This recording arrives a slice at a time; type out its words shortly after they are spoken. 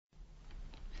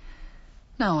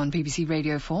Now on BBC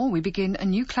Radio 4, we begin a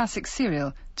new classic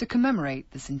serial to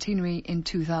commemorate the centenary in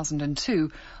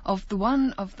 2002 of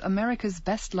one of America's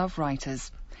best-loved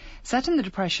writers. Set in the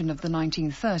Depression of the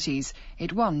 1930s,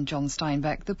 it won John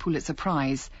Steinbeck the Pulitzer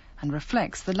Prize and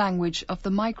reflects the language of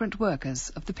the migrant workers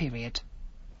of the period.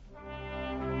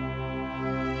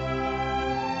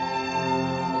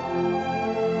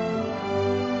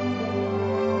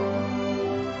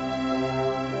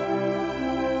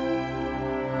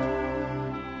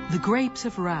 The Grapes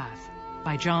of Wrath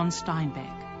by John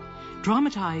Steinbeck,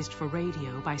 dramatized for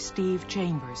radio by Steve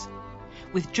Chambers,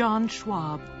 with John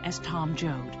Schwab as Tom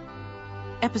Joad.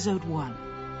 Episode 1,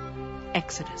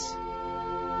 Exodus.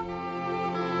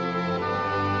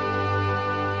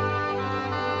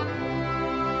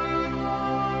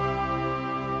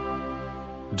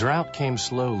 Drought came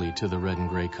slowly to the red and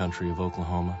gray country of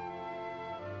Oklahoma.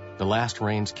 The last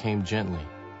rains came gently,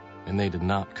 and they did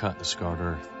not cut the scarred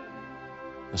earth.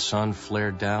 The sun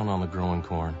flared down on the growing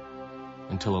corn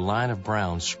until a line of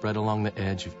brown spread along the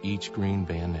edge of each green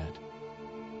bayonet.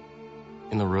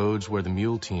 In the roads where the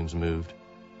mule teams moved,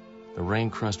 the rain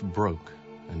crust broke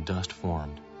and dust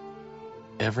formed.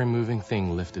 Every moving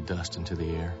thing lifted dust into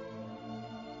the air.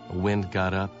 A wind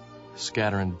got up,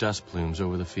 scattering dust plumes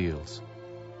over the fields.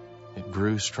 It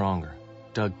grew stronger,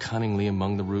 dug cunningly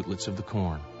among the rootlets of the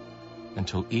corn,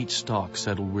 until each stalk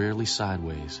settled wearily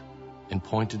sideways and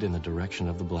pointed in the direction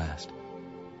of the blast.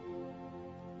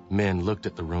 Men looked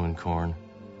at the ruined corn,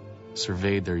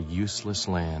 surveyed their useless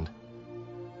land,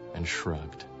 and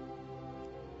shrugged.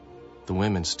 The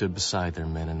women stood beside their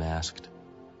men and asked,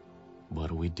 "What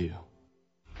do we do?"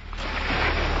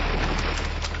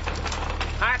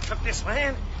 I took this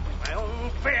land with my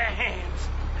own bare hands.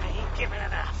 I ain't giving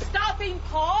it up. Stop him,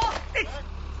 Paul!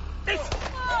 This.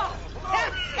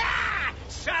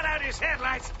 Shot out his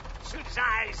headlights. Shoot his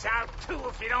eyes out, too,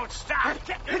 if you don't stop.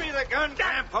 Give me the gun,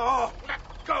 Grandpa. Let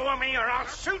go of me or I'll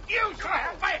shoot you.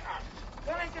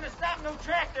 That ain't gonna stop no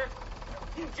tractor.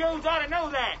 You Joes ought to know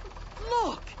that.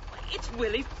 Look, it's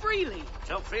Willie Freely.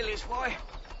 So, Freely's boy,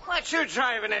 what you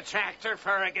driving a tractor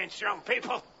for against your own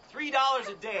people? $3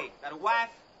 a day. Got a wife,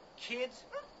 kids.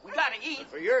 We gotta eat.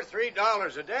 For your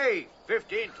 $3 a day,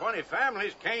 15, 20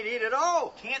 families can't eat at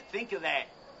all. Can't think of that.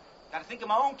 Gotta think of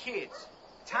my own kids.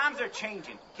 Times are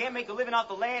changing. Can't make a living off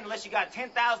the land unless you got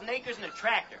 10,000 acres and a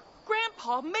tractor.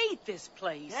 Grandpa made this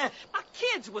place. My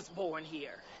kids was born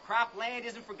here. Crop land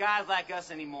isn't for guys like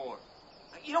us anymore.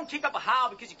 You don't kick up a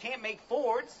howl because you can't make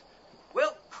Fords.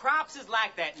 Well, crops is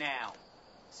like that now.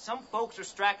 Some folks are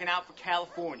striking out for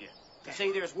California. They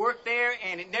say there's work there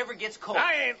and it never gets cold.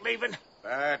 I ain't leaving.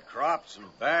 Bad crops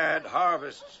and bad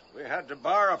harvests. We had to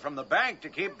borrow from the bank to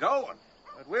keep going.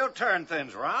 But we'll turn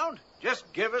things around.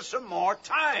 Just give us some more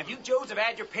time. You Joes have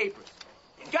had your papers.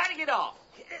 You gotta get off.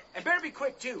 And better be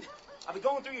quick, too. I'll be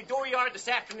going through your dooryard this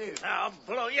afternoon. I'll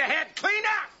blow your head clean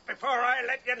off before I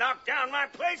let you knock down my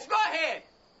place. Well, go ahead.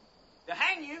 They'll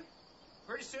hang you.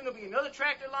 Pretty soon there'll be another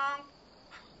tractor along.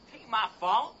 It ain't my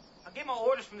fault. I get my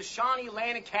orders from the Shawnee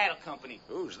Land and Cattle Company.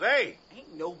 Who's they?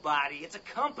 Ain't nobody. It's a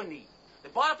company. They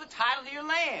bought up the title to your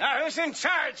land. Now, who's in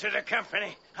charge of the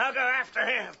company? I'll go after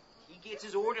him. He gets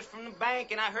his orders from the bank,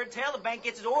 and I heard tell the bank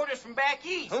gets his orders from back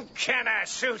east. Who can I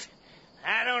shoot?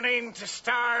 I don't aim to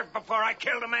starve before I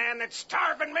kill the man that's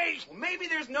starving me. Well, maybe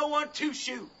there's no one to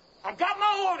shoot. I've got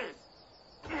my orders.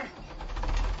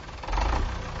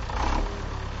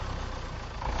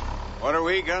 What are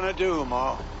we gonna do,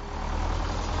 Ma?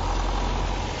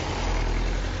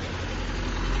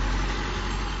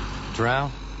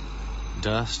 Drought,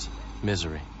 dust,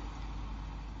 misery.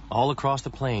 All across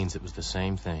the plains it was the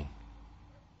same thing.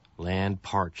 Land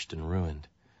parched and ruined.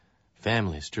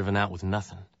 Families driven out with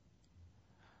nothing.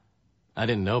 I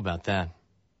didn't know about that.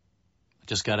 I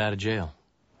just got out of jail.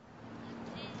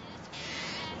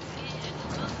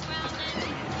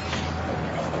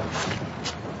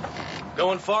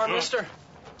 Going far, mister?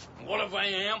 What if I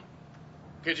am?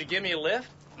 Could you give me a lift?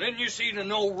 Didn't you see the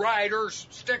no riders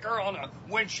sticker on the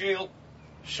windshield?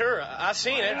 Sure, I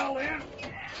seen it. Well, then.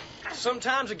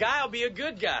 Sometimes a guy will be a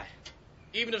good guy,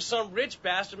 even if some rich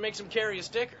bastard makes him carry a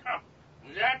sticker. Oh,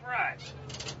 is that right?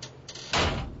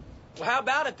 Well, how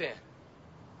about it then?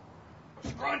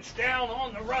 Scrunch down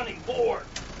on the running board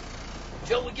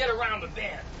till we get around the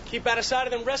bend. Keep out of sight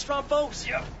of them restaurant folks?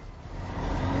 Yep.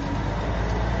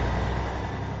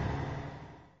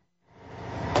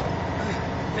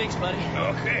 Thanks, buddy.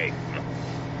 Okay.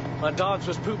 My dogs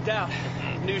was pooped out.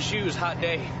 New shoes, hot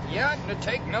day. You oughtn't to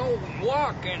take no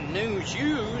walk in new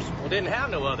shoes. Well, didn't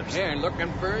have no others. You're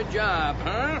looking for a job,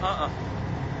 huh?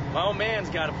 My old man's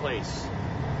got a place.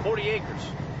 40 acres.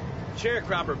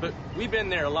 Sharecropper, but we've been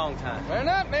there a long time. There are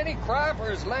not many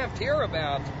croppers left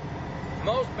hereabouts.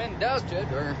 Most been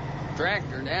dusted or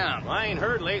tractored down. I ain't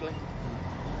heard lately.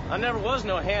 I never was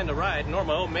no hand to ride, nor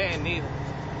my old man neither.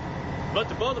 But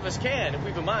the both of us can if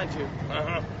we've a mind to.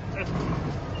 Uh-huh.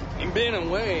 You been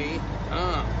away,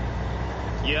 huh?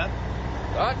 Yeah.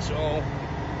 Thought so.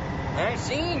 I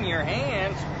seen your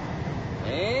hands.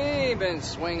 Hey, been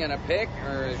swinging a pick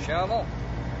or a shovel.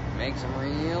 Makes them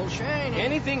real shiny.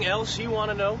 Anything else you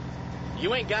want to know?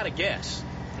 You ain't got to guess.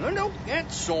 I don't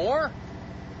get sore.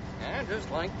 I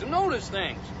just like to notice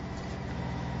things.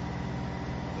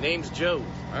 Name's Joe.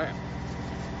 Right.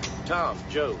 Tom,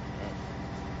 Joe.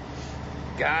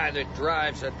 Guy that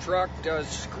drives a truck does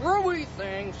screwy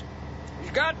things.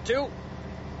 He's got to.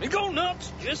 He go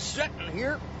nuts just sitting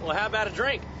here. Well, how about a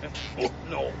drink? Oh,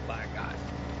 no, by God.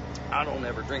 I don't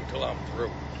ever drink till I'm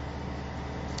through.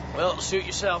 Well, suit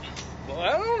yourself. Well,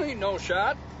 I don't need no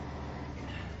shot.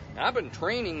 I've been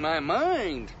training my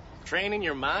mind. Training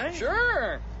your mind?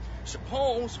 Sure.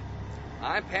 Suppose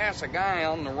I pass a guy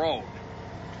on the road.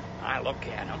 I look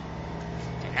at him,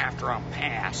 and after I'm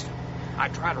past, I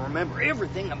try to remember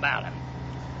everything about him.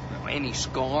 Any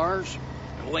scars,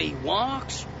 the way he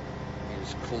walks,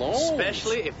 his clothes.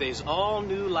 Especially if they's all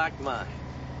new like mine.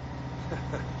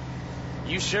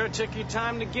 You sure took your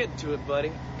time to get to it,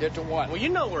 buddy. Get to what? Well, you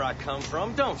know where I come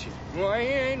from, don't you? Well, he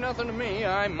ain't nothing to me.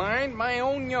 I mind my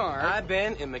own yard. I've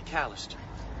been in McAllister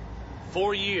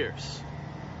 4 years.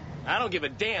 I don't give a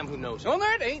damn who knows it. Well,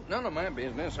 that ain't none of my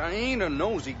business. I ain't a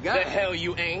nosy guy. The hell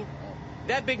you ain't.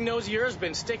 That big nose of yours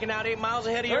been sticking out 8 miles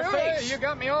ahead of your face. You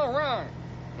got me all wrong.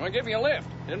 I give you a lift,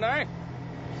 didn't I?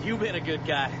 You been a good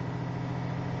guy.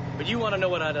 But you want to know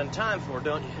what I done time for,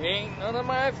 don't you? Ain't none of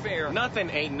my affair.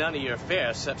 Nothing ain't none of your affair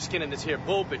except skinning this here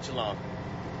bull bitch along.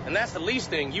 And that's the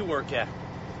least thing you work at.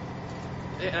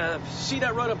 See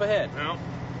that road up ahead? No.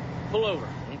 Pull over.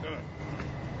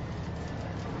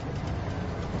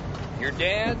 Your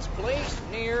dad's place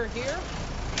near here?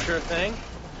 Sure thing.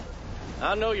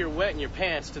 I know you're wet in your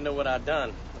pants to know what I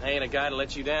done. I ain't a guy to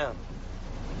let you down.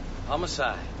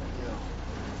 Homicide.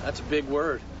 That's a big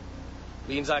word.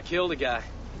 Means I killed a guy.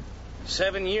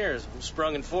 7 years. I'm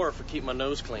sprung in 4 for keeping my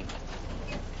nose clean.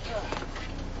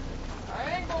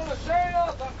 I ain't gonna say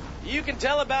nothing. You can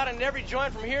tell about it in every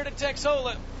joint from here to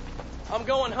Texola. I'm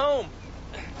going home.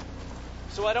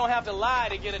 So I don't have to lie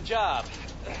to get a job.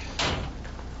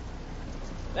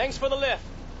 Thanks for the lift.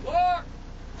 Look!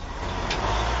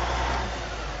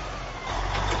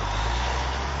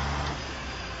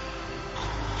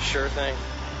 Sure thing.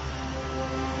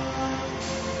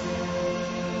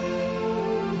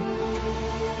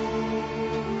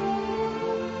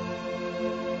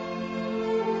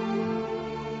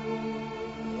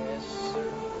 Yes,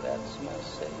 sir, that's my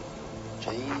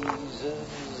Savior.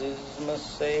 Jesus is my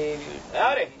Savior.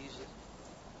 Howdy. Jesus.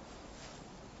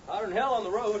 Hotter than hell on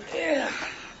the road. Yeah.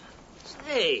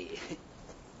 Say,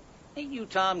 ain't you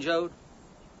Tom Jode?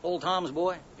 Old Tom's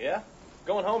boy? Yeah?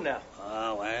 Going home now.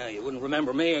 Oh, well, you wouldn't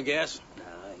remember me, I guess.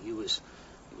 He was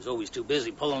always too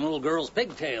busy pulling little girls'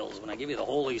 pigtails when I give you the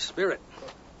Holy Spirit.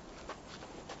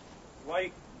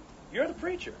 Why, you're the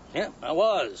preacher. Yeah, I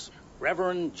was.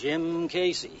 Reverend Jim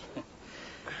Casey.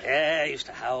 Yeah, I used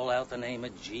to howl out the name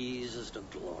of Jesus to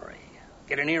glory.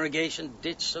 Get an irrigation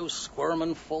ditch so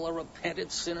squirming full of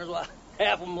repentant sinners, well,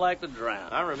 half of them like to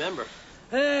drown. I remember.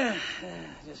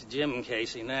 Just Jim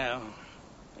Casey now.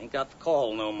 Ain't got the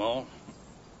call no more.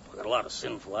 I've got a lot of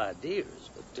sinful ideas,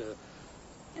 but,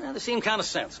 they seem kind of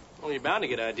sensible. Well, you're bound to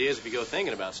get ideas if you go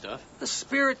thinking about stuff. The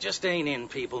Spirit just ain't in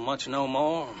people much no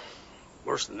more.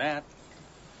 Worse than that,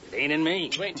 it ain't in me.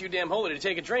 You ain't too damn holy to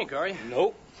take a drink, are you?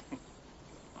 Nope.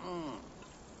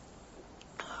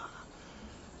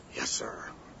 Yes, sir.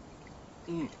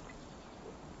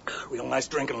 Real nice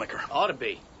drinking liquor. Ought to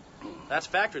be. That's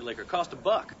factory liquor. Cost $1.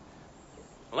 Well,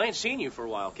 I ain't seen you for a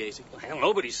while, Casey. Well, hell,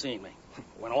 nobody's seen me.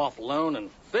 Went off alone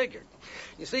and figured.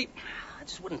 You see, I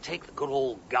just wouldn't take the good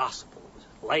old gospel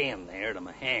laying there to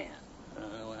my hand.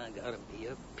 Oh, I gotta be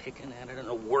a-picking at it and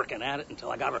a-working at it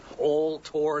until I got it all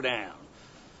tore down.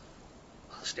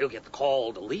 I'll still get the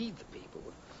call to lead the people.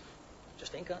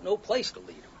 Just ain't got no place to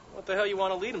lead them. What the hell you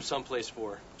want to lead them someplace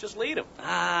for? Just lead them.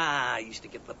 I used to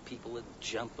get the people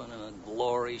a-jumping and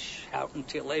a-glory shouting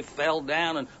till they fell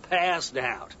down and passed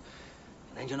out.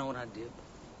 And then you know what I did?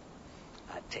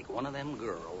 I'd take one of them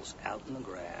girls out in the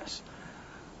grass,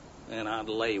 and I'd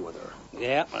lay with her.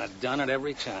 Yeah, I'd done it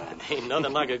every time. Ain't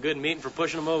nothing like a good meeting for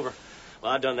pushing them over.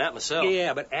 Well, I've done that myself.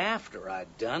 Yeah, but after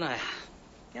I'd done,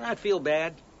 I'd feel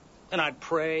bad. And I'd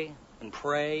pray and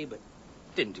pray, but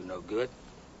it didn't do no good.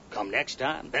 Come next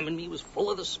time, them and me was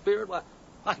full of the Spirit. Well,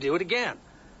 I'd do it again.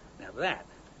 Now that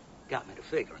got me to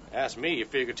figuring. Ask me, you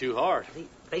figure too hard.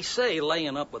 They say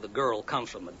laying up with a girl comes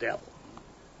from the devil.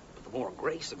 But the more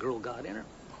grace the girl got in her,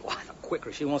 why, the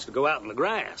quicker she wants to go out in the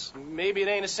grass. Maybe it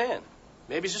ain't a sin.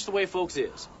 Maybe it's just the way folks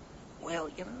is. Well,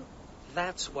 you know,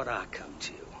 that's what I come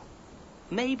to.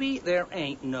 Maybe there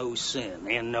ain't no sin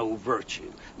and no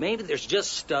virtue. Maybe there's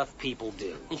just stuff people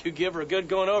do. You give her a good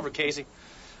going over, Casey.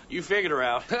 You figured her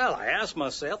out. Well, I asked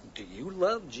myself, do you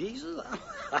love Jesus?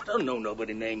 I don't know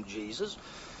nobody named Jesus.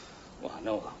 Well, I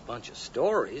know a bunch of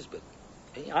stories, but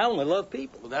I only love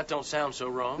people. Well, that don't sound so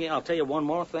wrong. Yeah, I'll tell you one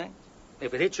more thing.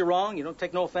 If it hits you wrong, you don't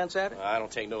take no offense at it? I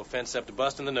don't take no offense except to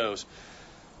busting the nose.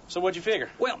 So what'd you figure?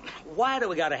 Well, why do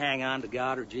we got to hang on to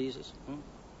God or Jesus?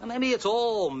 Well, maybe it's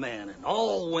all men and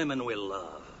all women we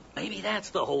love. Maybe that's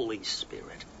the Holy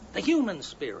Spirit, the human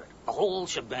spirit, the whole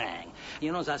shebang.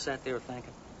 You know, as I sat there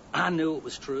thinking, I knew it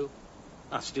was true.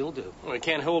 I still do. Well, you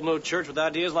can't hold no church with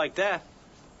ideas like that.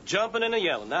 Jumping and a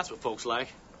yelling, that's what folks like.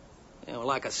 You know,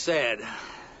 like I said,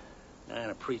 I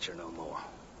ain't a preacher no more.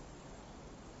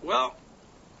 Well,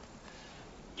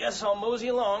 guess I'll mosey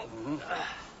along.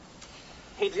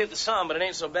 Hate to hit the sun, but it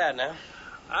ain't so bad now.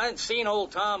 I ain't seen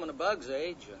old Tom in a bug's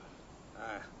age.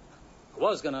 I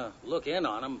was going to look in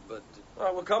on him, but... All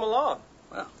right, well, come along.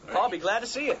 Well, I'll be glad to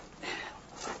see you.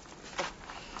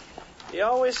 You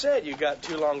always said you got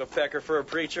too long a pecker for a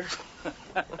preacher.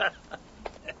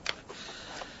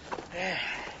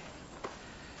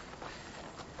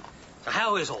 So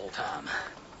how is old Tom?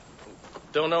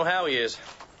 Don't know how he is.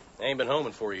 Ain't been home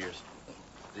in 4 years.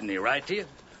 Didn't he write to you?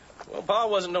 Well, Pa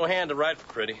wasn't no hand to write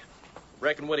for pretty.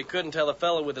 Reckoned what he couldn't tell a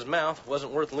fellow with his mouth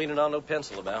wasn't worth leaning on no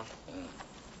pencil about.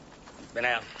 Been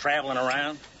out traveling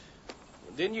around?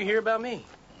 Didn't you hear about me?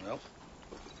 Nope.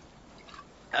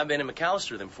 I've been in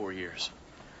McAllister them 4 years.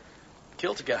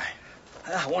 Killed a guy.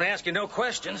 I won't ask you no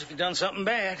questions if you've done something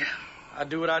bad. I'd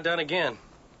do what I done again.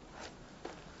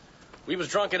 We was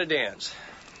drunk at a dance.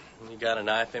 He got a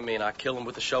knife in me, and I killed him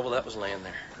with the shovel that was laying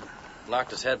there.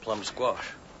 Knocked his head plumb to squash.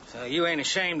 So you ain't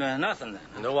ashamed of nothing,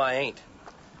 then? No, I ain't.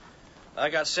 I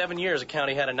got 7 years the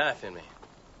county had a knife in me.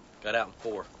 Got out in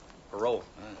 4. Parole.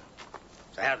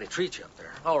 So how'd they treat you up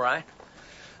there? All right.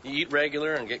 You eat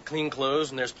regular and get clean clothes,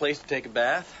 and there's a place to take a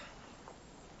bath.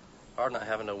 Hard not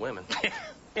having no women.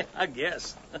 Yeah, I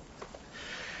guess.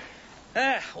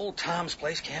 Old Tom's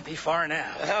place can't be far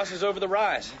now. The house is over the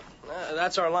rise.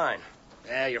 That's our line.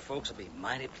 Yeah, your folks will be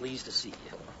mighty pleased to see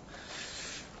you.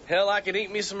 Hell, I could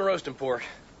eat me some roasting pork.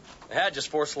 I had just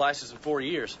 4 slices in 4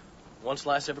 years. 1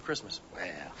 slice every Christmas.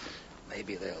 Well,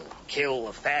 maybe they'll kill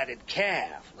a fatted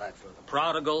calf, like for the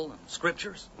prodigal and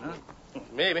scriptures. Huh?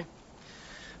 Maybe.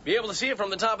 Be able to see it from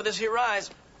the top of this here rise.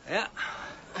 Yeah.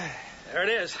 There it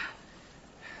is.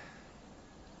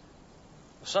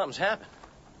 Well, something's happened.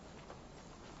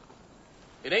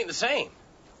 It ain't the same.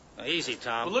 Now, easy,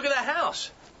 Tom. But look at that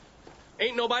house.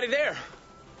 Ain't nobody there.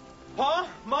 Pa?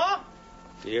 Ma?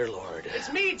 Dear Lord.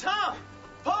 It's me, Tom.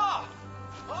 Pa!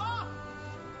 Pa!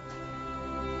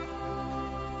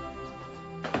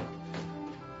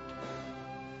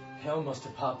 Hell must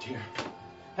have popped here.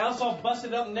 House all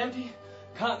busted up and empty.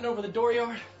 Cotton over the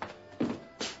dooryard.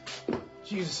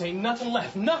 Jesus, ain't nothing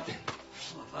left. Nothing.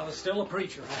 Well, if I was still a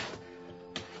preacher,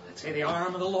 I'd say the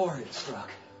arm of the Lord had struck.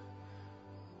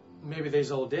 Maybe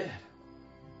they's all dead.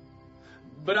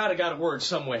 But I'd have got a word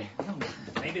some way. Well,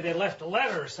 maybe they left a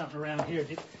letter or something around here.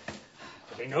 Did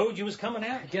they know you was coming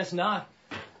out? I guess not.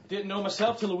 Didn't know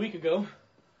myself till a week ago.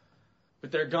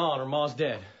 But they're gone or Ma's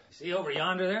dead. See over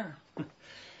yonder there?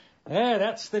 Yeah,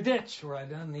 that's the ditch where I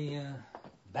done the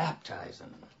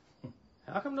baptizing.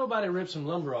 How come nobody ripped some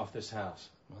lumber off this house?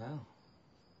 Well,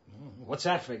 what's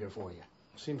that figure for you?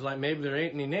 Seems like maybe there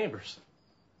ain't any neighbors.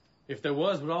 If there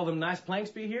was, would all them nice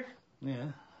planks be here?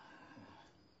 Yeah.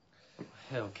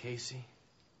 Hell, Casey.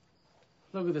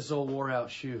 Look at this old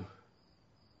wore-out shoe.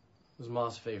 It was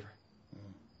Ma's favorite.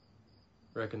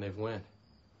 Reckon they've went.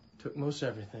 Took most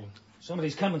everything.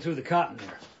 Somebody's coming through the cotton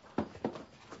there.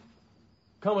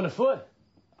 Coming afoot.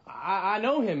 I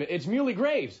know him. It's Muley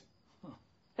Graves. Huh.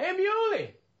 Hey,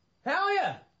 Muley! How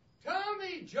ya?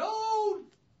 Tommy, Joe!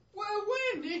 Well,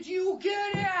 when did you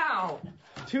get out?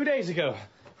 2 days ago.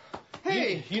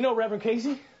 Hey! You know Reverend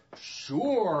Casey?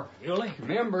 Sure. Muley?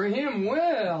 Remember him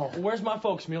well. Where's my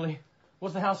folks, Muley?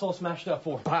 What's the house all smashed up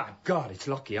for? By God, it's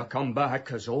lucky I come back,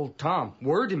 'cause old Tom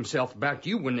worried himself about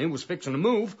you when they was fixing to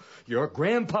move. Your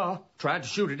grandpa tried to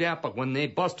shoot it out, but when they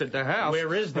busted the house...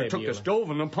 Where is they, took Muley? the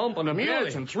stove and the pump and the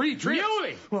beds and 3 trips.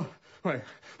 Muley! Well,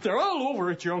 they're all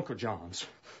over at your Uncle John's.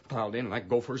 Piled in like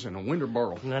gophers in a winter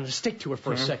burrow. Now, just stick to it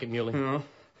for a second, Muley.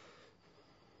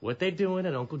 What they doing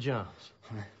at Uncle John's?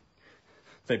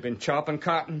 They've been chopping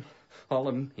cotton. All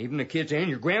of them, even the kids and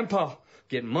your grandpa,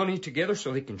 getting money together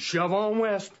so they can shove on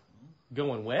west.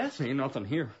 Going west? Ain't nothing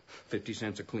here. 50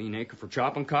 cents a clean acre for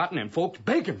chopping cotton, and folks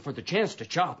begging for the chance to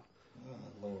chop.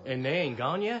 Oh, Lord. And they ain't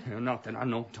gone yet? Yeah, not that I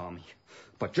know, Tommy.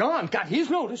 But John got his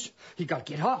notice. He got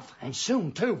to get off, and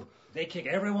soon, too. They kick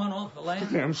everyone off the land?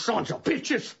 Them sons of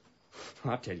bitches.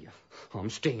 I tell you, I'm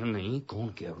staying. They ain't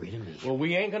gonna get rid of me. Well,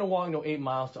 we ain't gonna walk no 8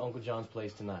 miles to Uncle John's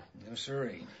place tonight. No,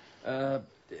 sirree.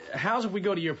 How's if we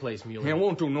go to your place, Muley? It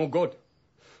won't do no good.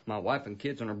 My wife and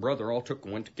kids and her brother all took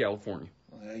and went to California.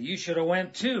 You should have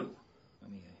went, too. I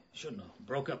mean, you shouldn't have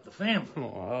broke up the family.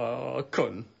 Oh, I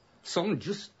couldn't. Some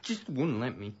just wouldn't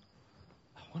let me.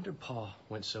 I wonder Pa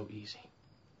went so easy.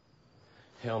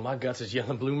 Hell, my guts is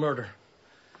yelling blue murder.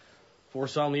 4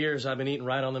 solid years I've been eating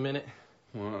right on the minute.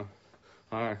 Well,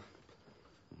 I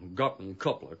got me a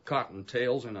couple of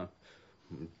cottontails and a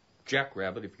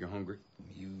jackrabbit if you're hungry.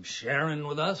 You sharing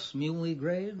with us, Muley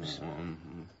Graves?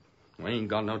 I ain't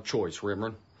got no choice,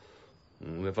 Reverend.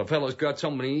 If a fella's got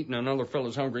something to eat and another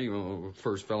fella's hungry,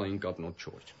 first fella ain't got no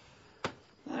choice.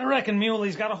 I reckon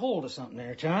Muley's got a hold of something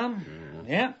there, Tom.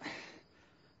 Yeah.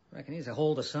 Reckon he's a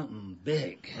hold of something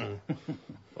big.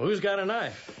 Well, who's got a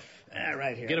knife?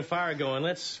 Right here. Get a fire going.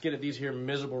 Let's get at these here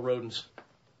miserable rodents.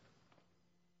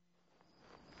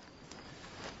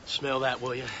 Smell that,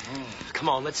 will you? Come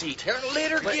on, let's eat.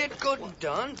 Let her get good and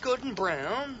done, good and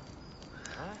brown.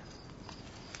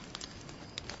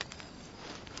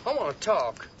 I want to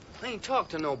talk. I ain't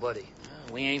talked to nobody.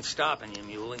 We ain't stopping you,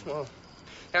 Muley. Well,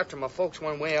 after my folks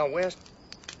went way out west,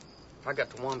 I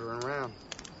got to wandering around.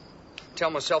 Tell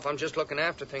myself I'm just looking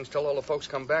after things till all the folks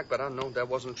come back, but I know that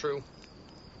wasn't true.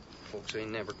 Folks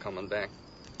ain't never coming back.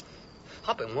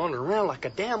 I've been wandering around like a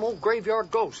damn old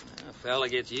graveyard ghost. A fella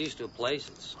gets used to a place,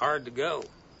 it's hard to go.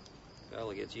 A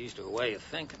fella gets used to a way of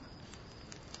thinking.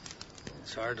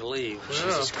 It's hard to leave.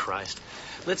 Jesus Christ.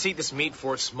 Let's eat this meat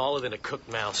before it's smaller than a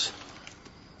cooked mouse.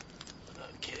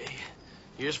 Okay.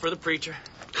 Here's for the preacher.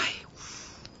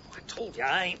 I told you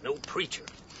I ain't no preacher.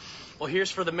 Well,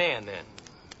 here's for the man, then.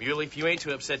 Muley, if you ain't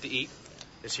too upset to eat,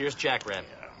 this here's jackrabbit.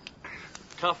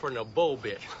 Tougher than a bull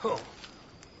bitch. Oh.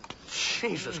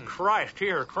 Jesus Christ,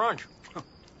 here, crunch.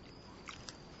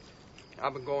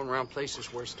 I've been going around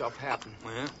places where stuff happened.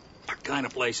 Yeah? What kind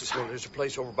of places? Well, there's a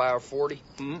place over by our 40.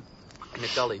 In the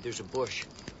gully, there's a bush.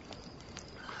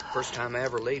 First time I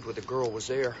ever laid with a girl was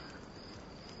there.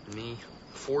 Me,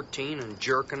 14 and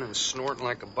jerking and snorting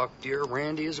like a buck deer.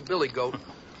 Randy is a billy goat.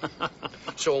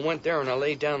 So I went there and I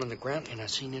laid down on the ground and I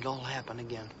seen it all happen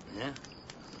again. Yeah?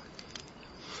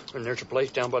 And there's a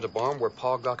place down by the barn where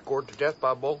Pa got gored to death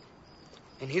by a bull.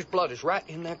 And his blood is right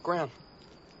in that ground.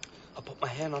 I put my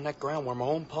hand on that ground where my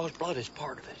own Pa's blood is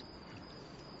part of it.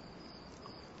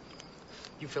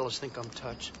 You fellas think I'm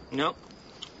touched? Nope.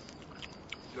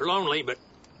 You're lonely, but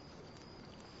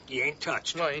you ain't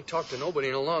touched. Well, I ain't talked to nobody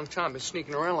in a long time. Been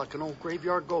sneaking around like an old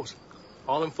graveyard ghost.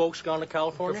 All them folks gone to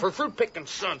California? For fruit picking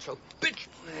sons, so bitch.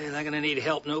 They're not gonna need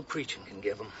help no preaching can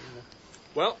give them.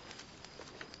 Well,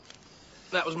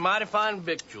 that was mighty fine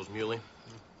victuals, Muley.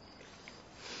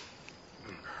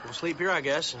 We'll sleep here, I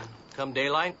guess, and come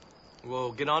daylight,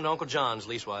 we'll get on to Uncle John's,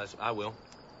 leastwise. I will.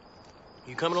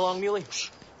 You coming along, Muley? Shh.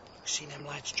 Seen them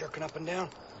lights jerking up and down?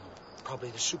 Probably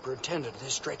the superintendent of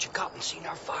this stretch of cotton seen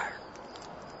our fire.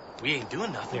 We ain't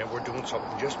doing nothing. Yeah, we're doing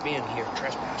something. Just being here,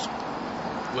 trespassing.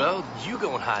 Well, you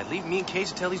go and hide. Leave me in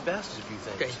case to tell these bastards a few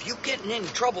things. Okay, if you get in any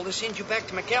trouble, they'll send you back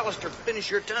to McAllister to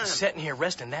finish your time. Sitting here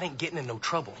resting, that ain't getting in no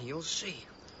trouble. You'll see.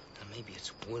 Now, maybe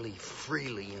it's Willie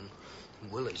Freely, and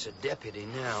Willie's a deputy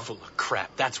now. Full of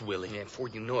crap. That's Willie. Yeah, before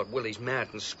you know it, Willie's mad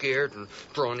and scared and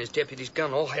drawing his deputy's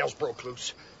gun. All hell's broke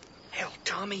loose. Hell,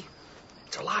 Tommy,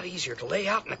 it's a lot easier to lay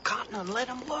out in the cotton and let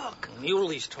him look.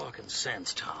 Muley's talking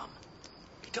sense, Tom.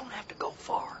 You don't have to go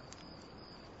far.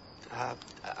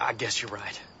 I guess you're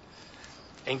right.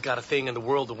 Ain't got a thing in the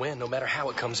world to win, no matter how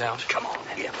it comes out. Come on,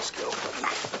 then. Yeah, let's go.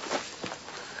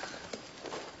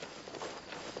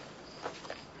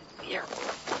 Here.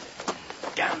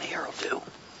 Down here will do.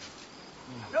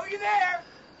 No, you there?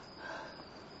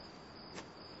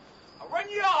 I'll run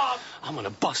you off. I'm gonna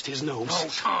bust his nose. No,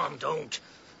 Tom, don't.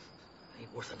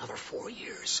 Ain't worth another 4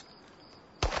 years.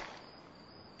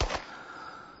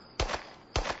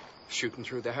 Shooting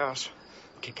through the house.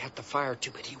 Kick out the fire, too,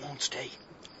 but he won't stay.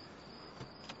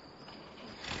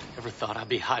 Ever thought I'd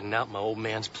be hiding out in my old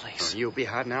man's place? Oh, you'll be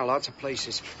hiding out lots of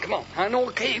places. Come on, I know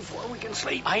a cave where we can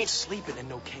sleep. I ain't sleeping in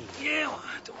no cave. Yeah, well,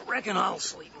 I don't reckon I'll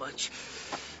sleep much.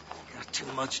 Got too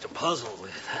much to puzzle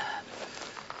with.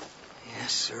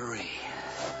 Yes, sirree.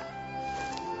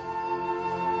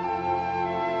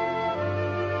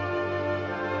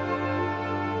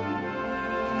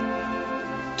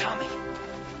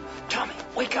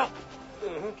 Wake up!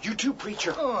 You too,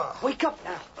 preacher. Wake up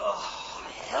now. Oh,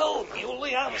 hell,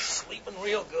 Muley, I was sleeping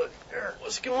real good.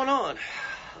 What's going on?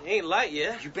 It ain't light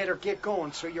yet. You better get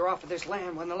going so you're off of this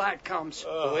land when the light comes.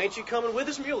 Oh, ain't you coming with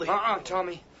us, Muley?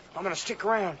 Tommy. I'm going to stick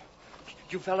around.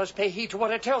 You fellas pay heed to what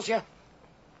I tells you.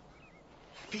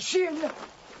 Be seeing you.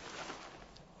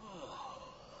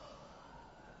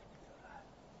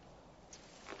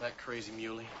 That crazy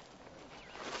Muley.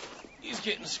 He's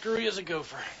getting screwy as a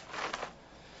gopher.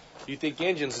 You think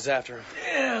Injuns is after him?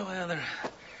 Yeah, well,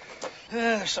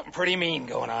 there's something pretty mean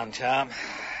going on, Tom.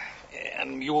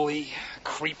 And Muley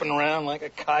creeping around like a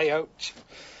coyote.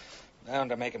 Bound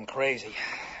to make him crazy.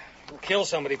 He'll kill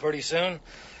somebody pretty soon.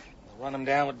 They'll run him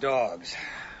down with dogs.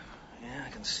 Yeah, I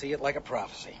can see it like a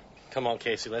prophecy. Come on,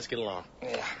 Casey, let's get along.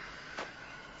 Yeah.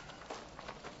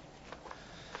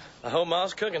 I hope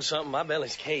Ma's cooking something. My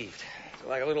belly's caved.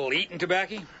 Like a little eating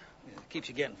tobacco? Yeah, it keeps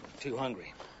you getting too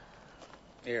hungry.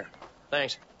 Here.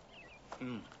 Thanks.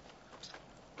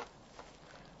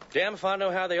 Damn if I know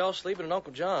how they all sleeping in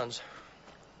Uncle John's.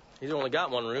 He's only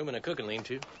got one room and a cooking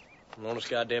lean-to. The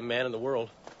longest goddamn man in the world.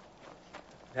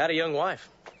 Had a young wife.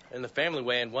 In the family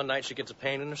way, and one night she gets a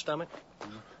pain in her stomach.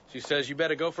 She says, you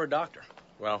better go for a doctor.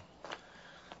 Well,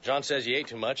 John says you ate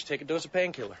too much. Take a dose of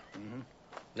painkiller.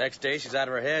 Next day, she's out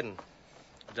of her head and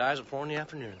dies at 4 in the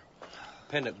afternoon.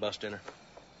 Pendant bust in her.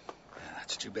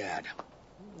 That's too bad.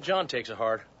 John takes it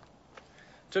hard.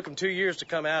 Took him 2 years to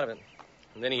come out of it.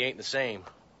 And then he ain't the same.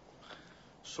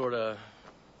 Sort of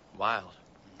wild.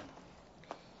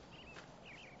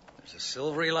 There's a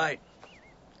silvery light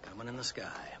coming in the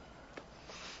sky.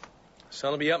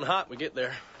 Sun will be up and hot when we get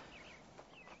there.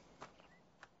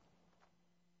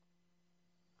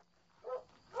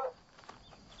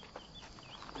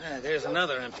 There's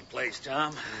another empty place,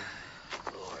 Tom.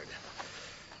 Lord.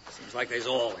 Seems like they's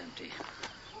all empty.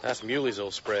 That's Muley's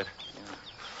old spread.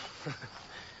 Yeah.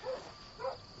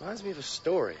 Reminds me of a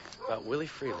story about Willie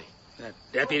Freely. That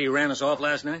deputy ran us off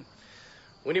last night?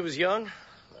 When he was young,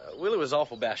 Willie was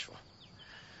awful bashful.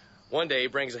 One day he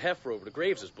brings a heifer over to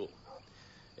Graves' bull.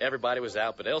 Everybody was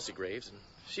out but Elsie Graves, and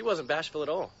she wasn't bashful at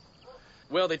all.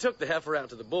 Well, they took the heifer out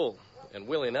to the bull, and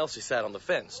Willie and Elsie sat on the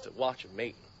fence to watch him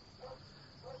mating.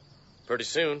 Pretty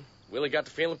soon, Willie got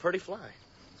to feeling pretty fly.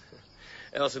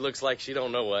 Elsie looks like she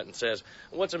don't know what and says,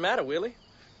 what's the matter, Willie?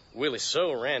 Willie's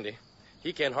so randy,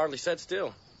 he can't hardly sit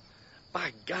still.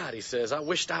 By God, he says, I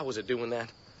wished I was a-doing that.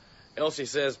 Elsie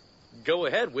says, go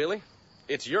ahead, Willie.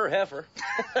 It's your heifer.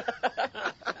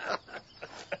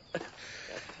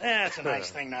 That's a nice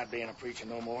thing not being a preacher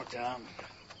no more, Tom.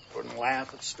 Couldn't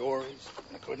laugh at stories.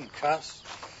 I couldn't cuss.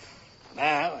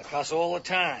 Now I cuss all the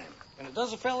time. And it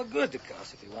does a fella good to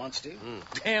cuss if he wants to.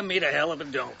 Damn me to hell if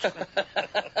it don't.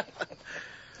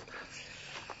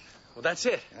 Well, that's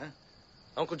it. Huh?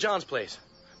 Uncle John's place.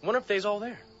 Wonder if they's all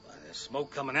there. Well, there's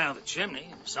smoke coming out of the chimney.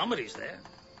 Somebody's there.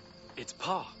 It's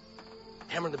Pa.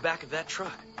 Hammering the back of that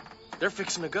truck. They're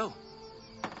fixing to go.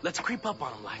 Let's creep up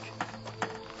on them like.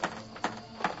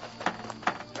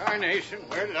 Darnation,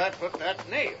 where did I put that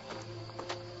nail?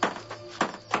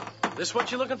 This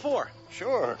what you looking for?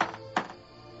 Sure.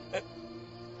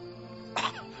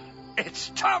 It's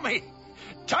Tommy.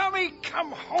 Tommy,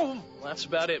 come home. Well, that's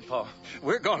about it, Pa.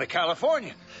 We're going to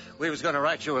California. We was going to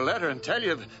write you a letter and tell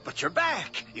you, but you're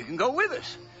back. You can go with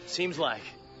us. Seems like.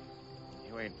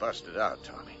 You ain't busted out,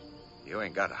 Tommy. You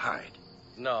ain't got to hide.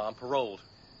 No, I'm paroled.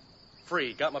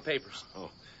 Free. Got my papers. Oh,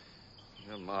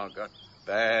 your ma got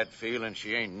bad feeling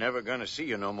she ain't never going to see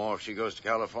you no more if she goes to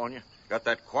California. Got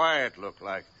that quiet look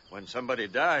like when somebody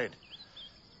died.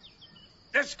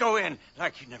 Let's go in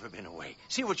like you've never been away.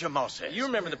 See what your ma says. You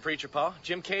remember the preacher, Pa?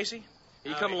 Jim Casey?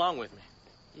 He come along with me.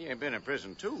 He ain't been in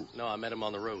prison, too. No, I met him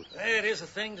on the road. It is a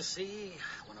thing to see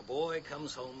when a boy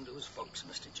comes home to his folks,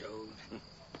 Mr. Joad.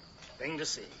 Thing to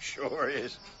see. Sure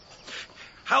is.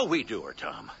 How we do her,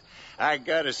 Tom? I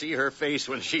gotta see her face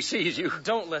when she sees you.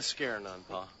 Don't let scare her none,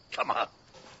 Pa. Come on.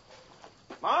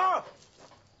 Ma!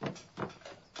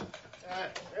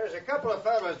 There's a couple of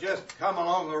fellas just come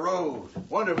along the road.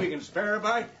 Wonder if we can spare a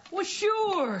bite? Well,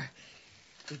 sure.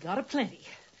 We got a plenty.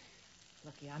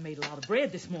 Lucky I made a lot of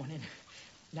bread this morning.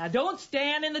 Now, don't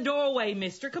stand in the doorway,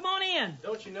 mister. Come on in.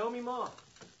 Don't you know me, Ma?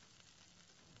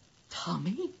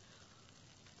 Tommy?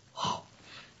 Oh,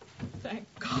 thank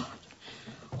God.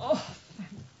 Oh,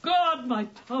 thank God my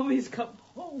Tommy's come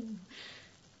home.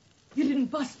 You didn't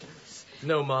bust us.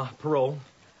 No, Ma. Parole.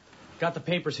 Got the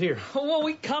papers here. Oh, well,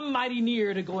 we come mighty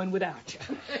near to going without you.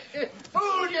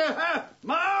 Fooled you, huh,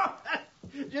 Ma?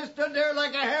 Just stood there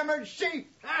like a hammered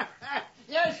sheep.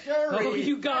 Yes, sir. Oh,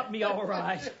 you got me all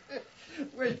right.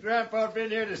 Wish Grandpa'd been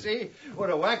here to see. Would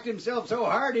have whacked himself so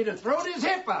hard he'd have thrown his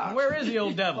hip out. Where is the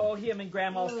old devil? Oh, him and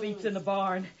Grandma sleeps in the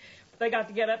barn. They got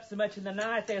to get up so much in the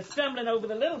night, they're stumbling over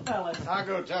the little fellas. I'll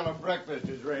go tell them breakfast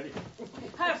is ready.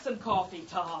 Have some coffee,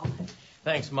 Tom.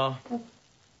 Thanks, Ma.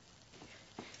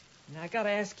 Now, I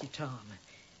gotta ask you, Tom.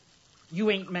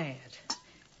 You ain't mad.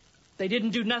 They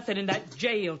didn't do nothing in that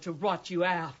jail to rot you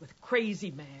out with crazy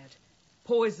mad,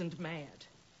 poisoned mad.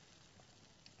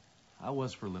 I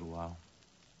was for a little while.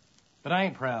 But I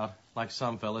ain't proud, like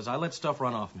some fellas. I let stuff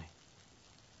run off me.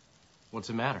 What's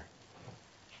the matter?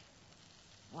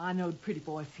 Well, I knowed pretty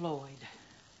boy Floyd.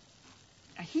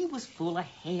 He was full of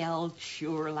hell,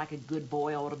 sure, like a good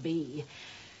boy ought to be.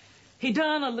 He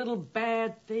done a little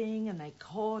bad thing, and they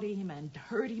caught him and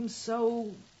hurt him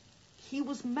so he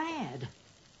was mad.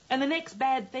 And the next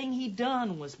bad thing he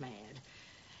done was mad.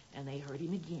 And they hurt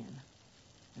him again.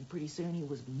 And pretty soon he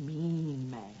was mean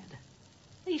mad.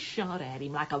 They shot at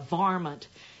him like a varmint.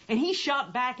 And he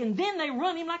shot back, and then they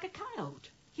run him like a coyote.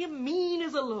 Him mean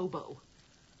as a lobo.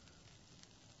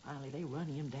 Finally, they run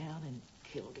him down and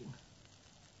killed him.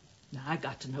 Now, I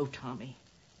got to know Tommy.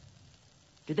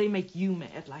 Did they make you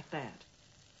mad like that?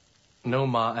 No,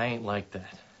 Ma, I ain't like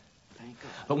that. Thank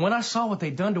God. But when I saw what they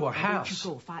done to our Now, house...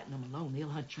 Don't you go fighting them alone. They'll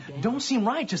hunt you down. Don't seem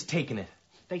right just taking it.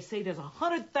 They say there's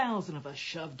 100,000 of us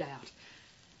shoved out.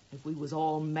 If we was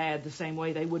all mad the same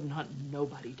way, they wouldn't hunt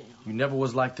nobody down. You never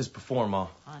was like this before, Ma.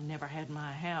 I never had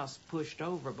my house pushed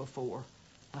over before.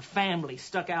 My family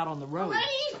stuck out on the road.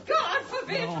 Praise God for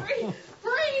victory!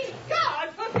 Praise God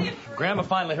for victory! Grandma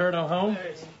finally heard I'm home.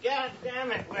 God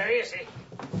damn it, where is he?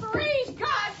 Praise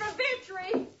God for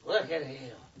victory! Look at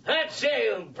him. That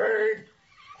jail bird.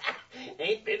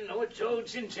 Ain't been no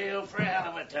toads in jail for a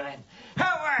hell of a time.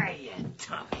 How are you,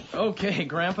 Tommy? Okay,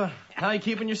 Grandpa. How you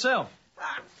keeping yourself?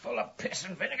 I'm full of piss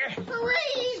and vinegar.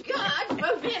 Praise God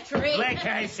for victory! Like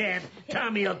I said,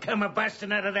 Tommy'll come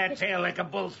a-busting out of that jail like a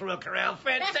bull through a corral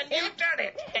fence, and you done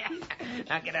it.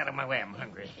 Now get out of my way, I'm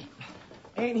hungry.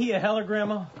 Ain't he a heller,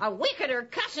 Grandma? A wickeder,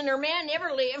 cussiner man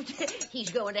never lived. He's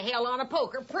going to hell on a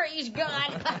poker. Praise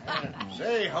God!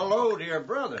 Say hello to your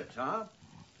brother, Tom.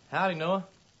 Howdy, Noah.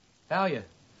 How you?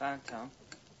 Fine, Tom.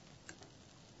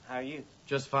 How are you?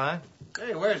 Just fine.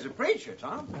 Hey, where's the preacher,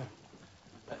 Tom?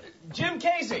 Jim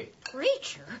Casey.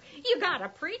 Preacher? You got a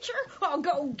preacher? Oh,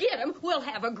 go get him. We'll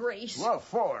have a grace. What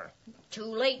for? Too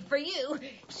late for you,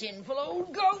 sinful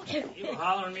old goat. You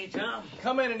hollering me, Tom?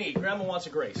 Come in and eat. Grandma wants a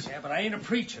grace. Yeah, but I ain't a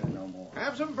preacher no more.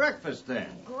 Have some breakfast, then.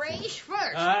 Grace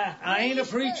first. I ain't a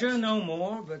Grace preacher first. no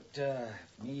more, but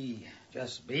me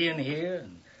just being here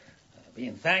and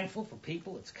being thankful for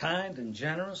people that's kind and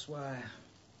generous, why,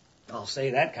 I'll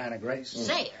say that kind of grace.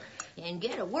 Say it, and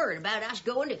get a word about us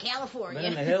going to California.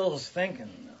 Been in the hills thinking,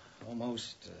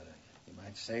 almost, you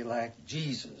might say, like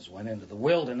Jesus went into the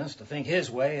wilderness to think his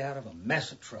way out of a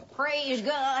mess of trouble. Praise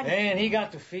God. And he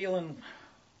got to feeling,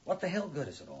 what the hell good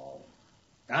is it all?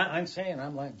 I'm saying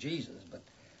I'm like Jesus, but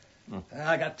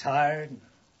I got tired,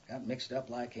 got mixed up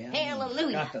like him.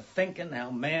 Hallelujah. Got to thinking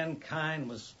how mankind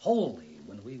was holy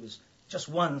when we was just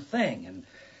one thing, and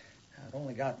it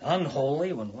only got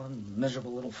unholy when one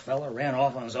miserable little fella ran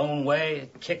off on his own way,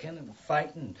 kicking and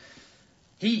fighting.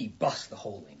 He bust the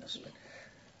holiness. But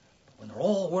when they're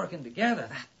all working together,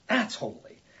 that's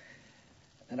holy.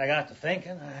 And I got to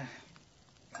thinking,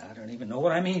 I don't even know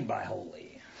what I mean by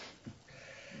holy.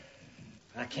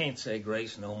 I can't say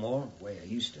grace no more the way I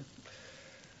used to.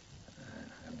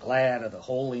 I'm glad of the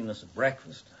holiness of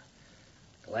breakfast.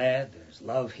 Glad there's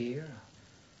love here.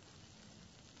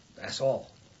 That's all.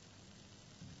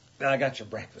 I got your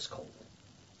breakfast cold.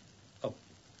 Oh,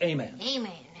 amen.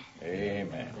 Amen.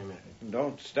 Amen.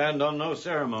 Don't stand on no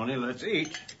ceremony. Let's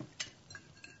eat.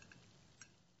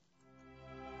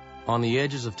 On the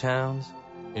edges of towns,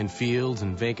 in fields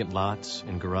and vacant lots,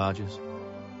 in garages,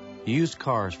 used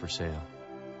cars for sale.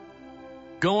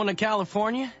 Going to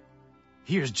California?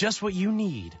 Here's just what you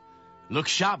need. Look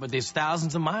sharp, but there's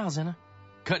thousands of miles in her.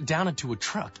 Cut down into a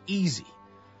truck, easy.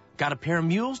 Got a pair of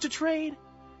mules to trade?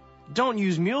 Don't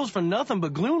use mules for nothing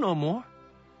but glue no more.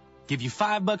 Give you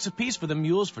 $5 a piece for the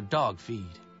mules for dog feed.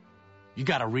 You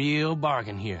got a real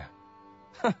bargain here.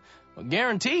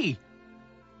 Guarantee.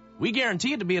 We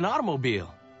guarantee it to be an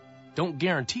automobile. Don't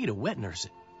guarantee to wet nurse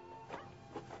it.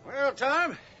 Well,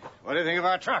 Tom, what do you think of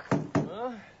our truck?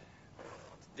 Well,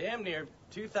 it's damn near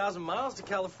 2,000 miles to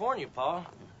California, Pa.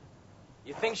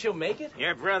 You think she'll make it?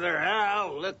 Your brother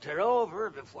Al looked her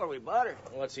over before we bought her.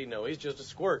 What's he know? He's just a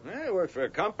squirt. He worked for a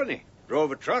company.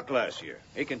 Drove a truck last year.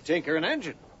 He can tinker an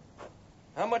engine.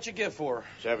 How much you give for her?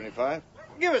 75.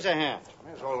 Give us a hand.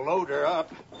 May as well load her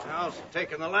up. Al's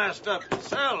taking the last up to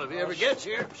sell if he ever gets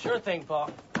here. Sure thing,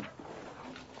 Pa.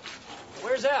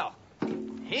 Where's Al?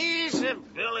 He's a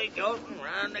billy goating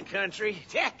around the country.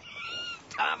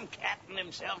 Tomcatting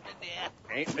himself to death.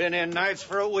 Ain't been in nights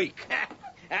for a week.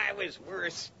 I was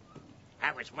worse.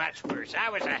 I was much worse.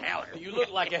 I was a heller. You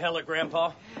look like a heller,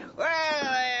 Grandpa. Well,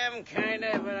 I am kind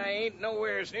of, but I ain't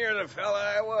nowhere near the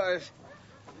fella I was.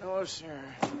 No, sir.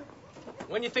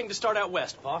 When you think to start out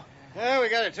west, Pa? Well, we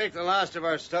got to take the last of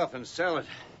our stuff and sell it.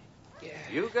 Yeah.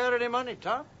 You got any money,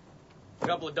 Tom? A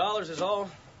couple of dollars is all.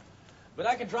 But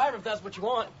I can drive if that's what you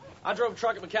want. I drove a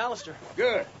truck at McAllister.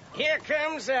 Good. Here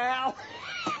comes Al,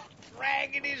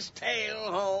 dragging his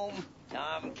tail home.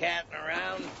 Tomcatting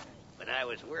around, but I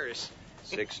was worse.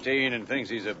 16 and thinks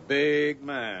he's a big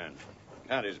man.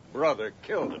 And his brother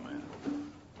killed a man.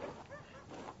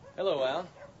 Hello, Al.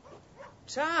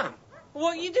 Tom.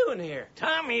 What are you doing here?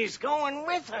 Tommy's going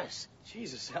with us.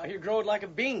 Jesus, Al, you're growing like a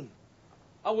bean.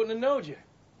 I wouldn't have knowed you.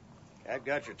 That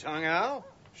got your tongue out?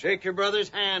 Shake your brother's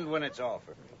hand when it's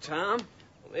offered. Tom?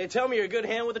 They tell me you're a good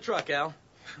hand with a truck, Al.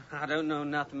 I don't know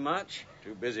nothing much.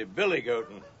 Too busy billy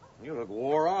goating. You look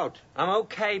wore out. I'm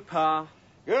okay, Pa.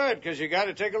 Good, because you got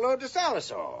to take a load to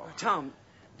Salisaw. Tom,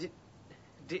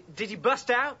 did you bust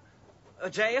out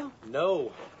of jail?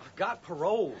 No, I got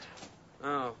paroled.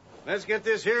 Oh. Let's get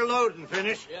this here load and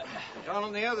finish. Yeah. John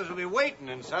and the others will be waiting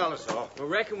in Salisaw. I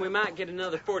reckon we might get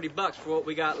another $40 for what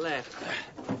we got left.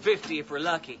 50 if we're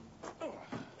lucky.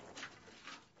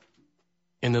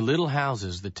 In the little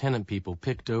houses, the tenant people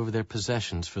picked over their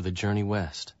possessions for the journey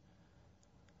west.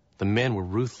 The men were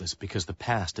ruthless because the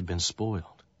past had been spoiled.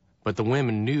 But the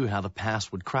women knew how the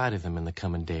past would cry to them in the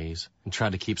coming days and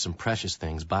tried to keep some precious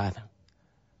things by them.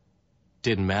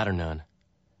 Didn't matter none.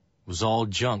 It was all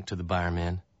junk to the buyer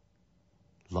men.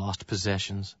 Lost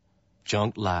possessions,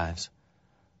 junked lives,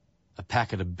 a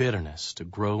packet of bitterness to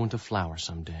grow into flower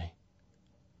someday.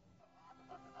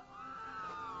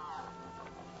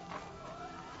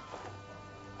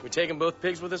 We taking both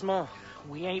pigs with us, Ma?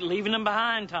 We ain't leaving them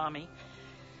behind, Tommy.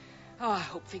 Oh, I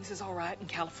hope things is all right in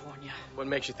California. What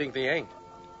makes you think they ain't?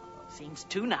 Seems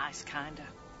too nice, kinda.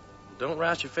 Don't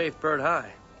rest your faith bird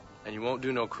high, and you won't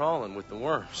do no crawling with the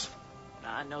worms.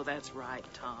 I know that's right,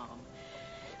 Tom.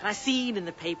 And I seen in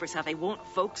the papers how they want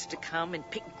folks to come and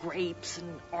pick grapes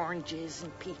and oranges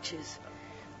and peaches.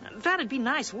 That'd be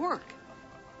nice work.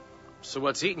 So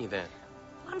what's eating you then?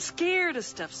 I'm scared of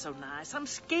stuff so nice. I'm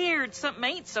scared something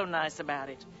ain't so nice about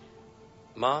it.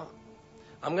 Ma,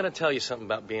 I'm going to tell you something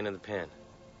about being in the pen.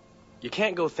 You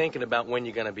can't go thinking about when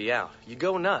you're going to be out. You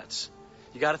go nuts.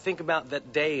 You got to think about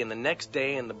that day and the next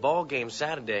day and the ball game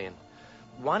Saturday. And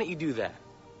why don't you do that?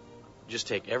 Just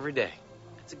take every day.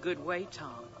 That's a good way,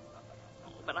 Tom.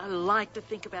 But I like to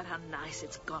think about how nice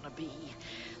it's going to be.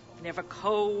 Never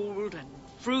cold and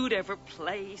fruit every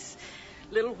place.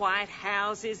 Little white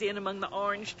houses in among the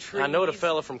orange trees. I know the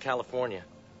fella from California.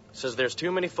 Says there's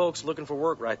too many folks looking for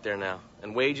work right there now,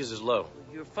 and wages is low.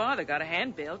 Your father got a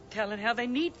handbill telling how they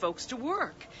need folks to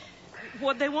work.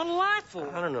 What they want a life for.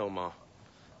 I don't know, Ma.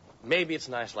 Maybe it's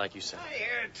nice like you said.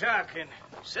 You're talking.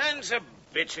 Sons of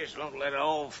bitches won't let an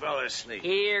old fella sleep.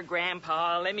 Here,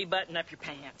 Grandpa, let me button up your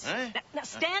pants. Huh? Now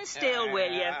stand still,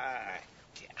 will you?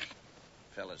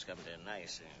 Fella's come to a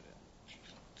nice...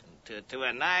 To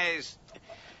a nice...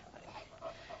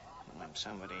 When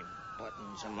somebody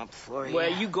buttons them up for you.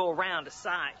 Well, you go around a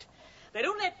sight. They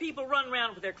don't let people run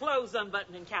around with their clothes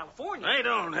unbuttoned in California. They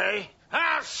don't, eh?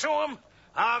 I'll show them.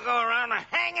 I'll go around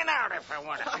hanging out if I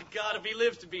want to. My God, if he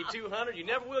lives to be 200, you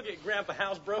never will get Grandpa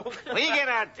housebroke. When you get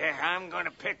out there, I'm going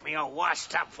to pick me a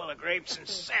washtub full of grapes and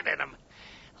set in them.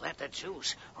 Let the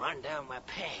juice run down my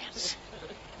pants.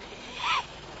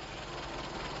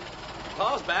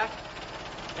 Pa's back.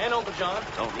 And Uncle John.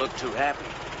 Don't look too happy.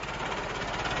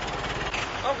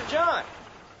 Uncle John,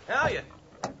 how you?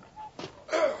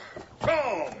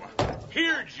 Tom,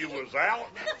 heard you was out.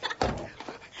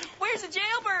 Where's the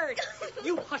jailbird?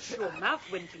 You hush your mouth,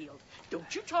 Winfield.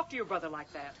 Don't you talk to your brother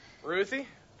like that. Ruthie,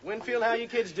 Winfield, how you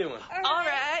kids doing? All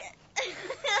right.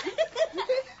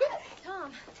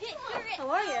 Tom, how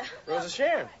are you? Rosa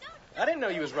Sharon, I didn't know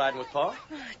you was riding with Pa. A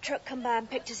truck come by and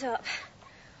picked us up.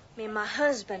 Me and my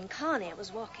husband, Connie,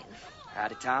 was walking.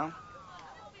 Howdy, Tom.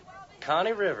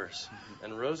 Connie Rivers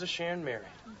and Rosa Sharon married.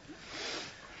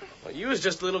 Well, you was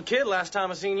just a little kid last time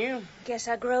I seen you. Guess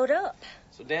I growed up.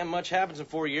 So damn much happens in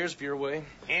 4 years if you're away.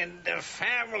 In the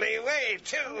family way,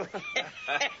 too.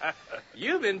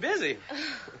 You've been busy.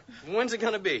 When's it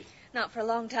gonna be? Not for a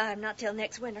long time, not till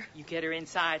next winter. You get her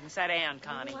inside and sit down,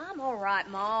 Connie. Oh, I'm all right,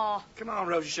 Ma. Come on,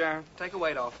 Rosa Sharon. Take a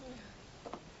weight off.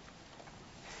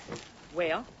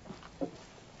 Well,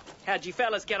 how'd you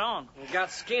fellas get on? We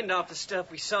got skinned off the stuff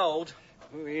we sold.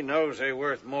 He knows they're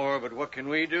worth more, but what can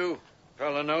we do?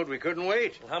 Fella knowed we couldn't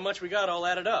wait. Well, how much we got all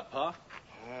added up, Pa?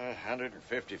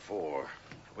 154.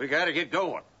 We gotta get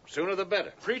going. Sooner the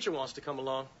better. Preacher wants to come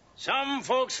along. Some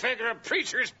folks figure a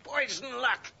preacher's poison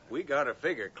luck. We gotta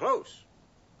figure close.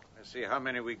 Let's see how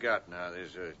many we got now.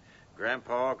 There's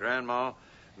Grandpa, Grandma,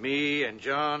 me, and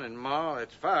John, and Ma.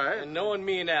 That's 5. And knowing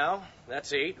me now,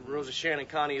 that's 8. Rosa Shannon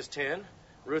Connie is 10.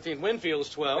 Ruthie and Winfield is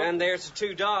 12. And there's the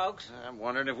 2 dogs. I'm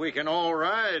wondering if we can all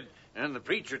ride, and the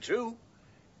preacher, too.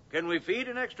 Can we feed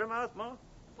an extra mouth, Ma?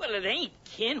 Well, it ain't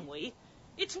can we.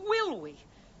 It's will we.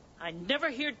 I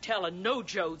never heard tell of no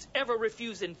Jodes ever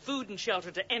refusing food and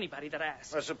shelter to anybody that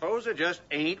asks. I suppose there just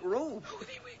ain't room.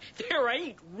 There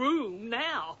ain't room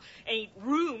now. Ain't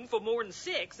room for more than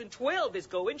 6, and 12 is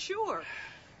going sure.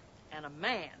 And a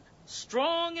man,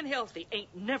 strong and healthy,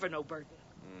 ain't never no burden.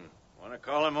 Want to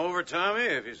call him over, Tommy?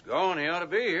 If he's gone, he ought to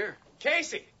be here.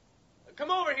 Casey,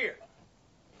 come over here.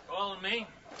 Calling me?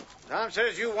 Tom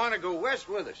says you want to go west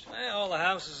with us. Well, all the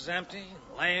houses is empty,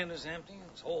 the land is empty,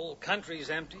 this whole country's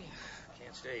empty.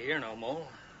 Can't stay here no more.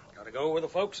 Gotta go where the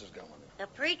folks is going. A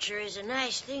preacher is a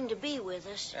nice thing to be with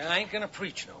us. I ain't gonna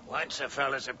preach no more. Once a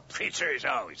fella's a preacher, he's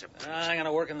always a preacher. I'm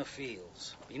gonna work in the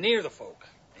fields. Be near the folk.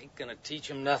 Ain't gonna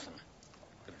teach 'em nothing.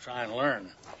 Gonna try and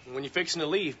learn. When you fixing to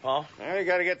leave, Pa? Now, you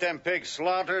got to get them pigs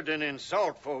slaughtered and in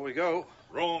salt before we go.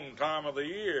 Wrong time of the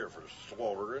year for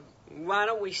slaughtering. Why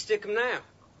don't we stick 'em now?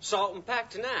 Salt and pack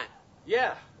tonight.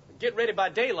 Yeah. Get ready by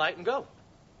daylight and go.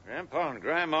 Grandpa and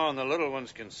Grandma and the little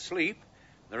ones can sleep.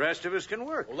 The rest of us can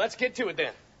work. Well, let's get to it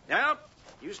then. Now,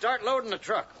 you start loading the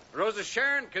truck. Rosa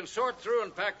Sharon can sort through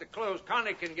and pack the clothes.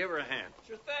 Connie can give her a hand.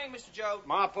 Sure thing, Mr. Joe.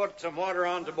 Ma, put some water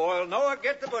on to boil. Noah,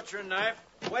 get the butchering knife.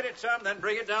 Wet it some, then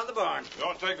bring it down the barn. You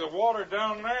want to take the water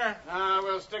down there?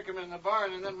 We'll stick them in the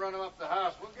barn and then run them up the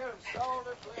house. We'll get them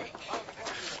salted.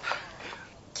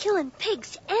 Killing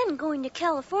pigs and going to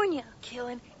California.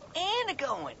 Killing and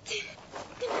going.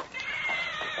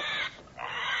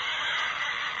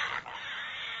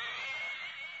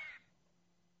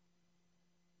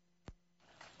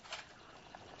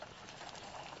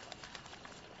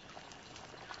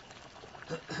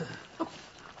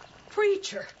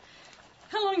 Preacher,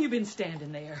 how long you been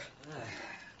standing there?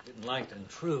 Didn't like to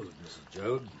intrude, Mrs.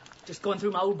 Jode. Just going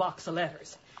through my old box of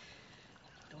letters.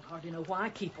 Don't hardly know why I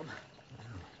keep them.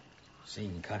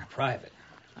 Seemed kind of private.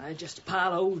 Just a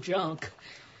pile of old junk.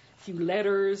 A few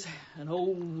letters, an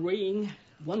old ring,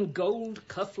 one gold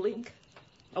cufflink,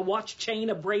 a watch chain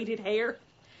of braided hair.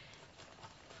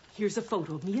 Here's a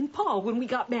photo of me and Paul when we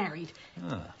got married.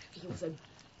 He was a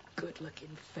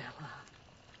good-looking fella.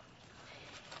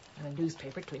 And a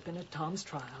newspaper clipping of Tom's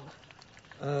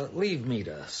trial. Leave me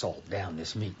to salt down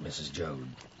this meat, Mrs. Jode.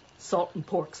 Salt and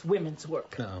pork's women's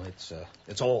work. No,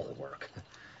 it's all the work.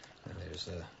 There's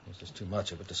just too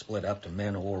much of it to split up to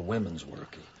men or women's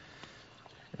work.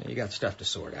 You got stuff to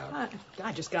sort out.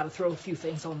 I just got to throw a few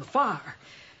things on the fire.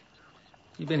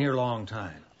 You've been here a long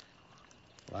time.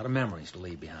 A lot of memories to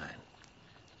leave behind.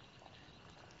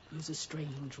 You's a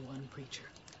strange one, preacher.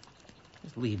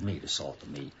 Just leave me to salt the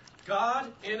meat.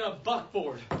 God in a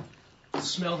buckboard.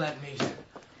 Smell that meat.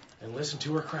 And listen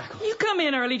to her crackle. You come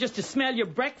in early just to smell your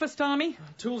breakfast, Tommy?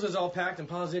 Tools is all packed and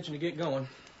Pa's itching to get going.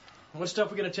 What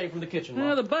stuff we gonna take from the kitchen,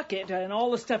 Mom? The bucket and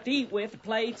all the stuff to eat with, the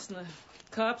plates and the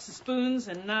cups, the spoons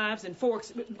and knives and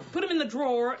forks. Put them in the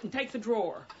drawer and take the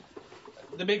drawer.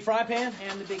 The big fry pan?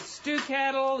 And the big stew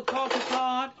kettle, the coffee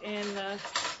pot, and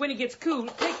when it gets cool,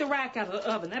 take the rack out of the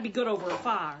oven. That'd be good over a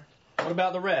fire. What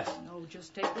about the rest? No,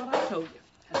 just take what I told you.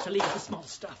 Have to leave the small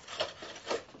stuff.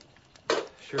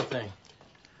 Sure thing.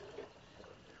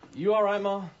 You all right,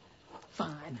 Ma?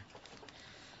 Fine.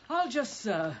 I'll just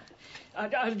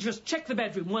check the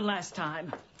bedroom one last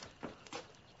time.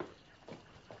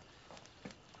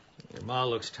 Your ma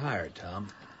looks tired, Tom.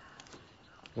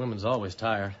 Women's always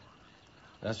tired.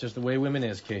 That's just the way women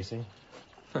is, Casey.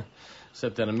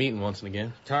 Except at a meeting once and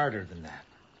again. Tireder than that.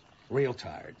 Real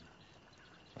tired.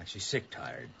 Like she's sick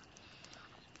tired.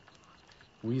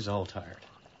 We's all tired.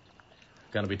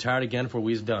 Gonna be tired again before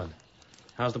we's done.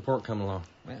 How's the pork coming along?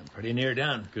 Well, pretty near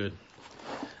done. Good.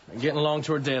 I'm getting along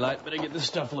toward daylight. Better get this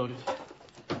stuff loaded.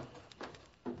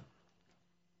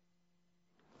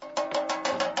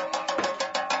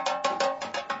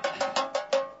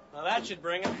 Well, that should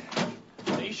bring it.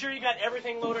 Are you sure you got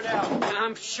everything loaded out?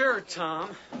 I'm sure,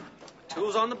 Tom.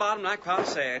 Tools on the bottom, like Pa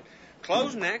said.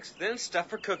 Clothes next, then stuff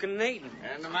for cooking and eating.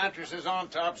 And the mattresses on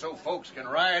top so folks can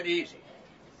ride easy.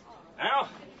 Now,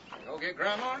 go get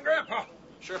Grandma and Grandpa.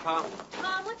 Sure, Pa.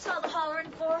 Tom, what's all the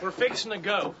hollering for? We're fixing to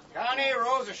go. Connie,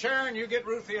 Rosa, Sharon, you get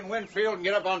Ruthie and Winfield and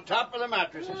get up on top of the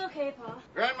mattresses. Okay, Pa.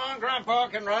 Grandma and Grandpa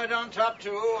can ride on top,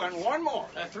 too, and one more.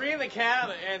 3 in the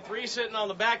cab and 3 sitting on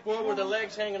the backboard with their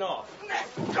legs hanging off.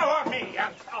 Let go of me,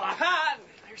 young fella.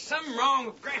 There's something wrong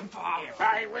with Grandpa. If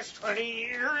I was 20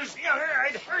 years younger,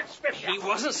 I'd hurt Smith. He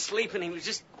wasn't sleeping. He was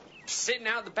just sitting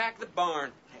out the back of the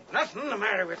barn. Nothing the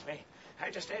matter with me. I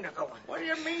just ain't a-going. What do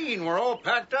you mean? We're all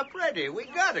packed up ready. We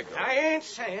gotta go. I ain't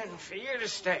saying for you to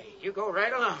stay. You go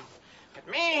right along. But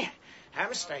me,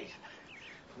 I'm staying.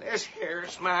 This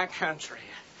here's my country.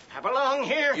 I belong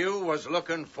here. You was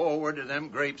looking forward to them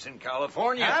grapes in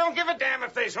California. I don't give a damn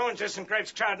if there's oranges and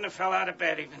grapes crowding a fella out of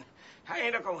bed even. I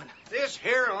ain't a-going. This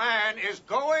here land is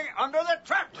going under the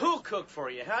tractor. Who cooked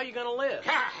for you? How you gonna live?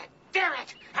 God damn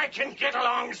it! I can get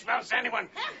along as well as anyone.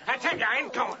 I tell you, I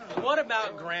ain't going. What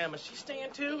about Grandma? Is she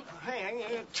staying too?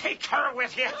 Take her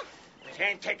with you. It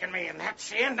ain't taking me, and that's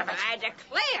the end of it. I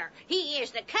declare, he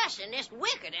is the cussedest,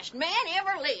 wickedest man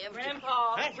ever lived.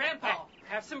 Grandpa,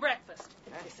 have some breakfast.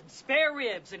 With some spare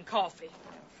ribs and coffee.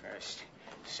 First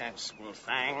sensible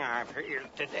thing I've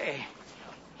heard today.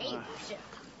 Hey, yourself.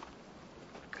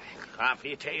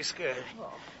 Coffee tastes good.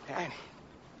 And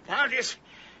I'll just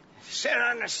sit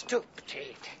on the stoop,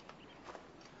 Tate.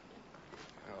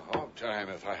 Hog time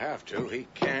if I have to. He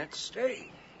can't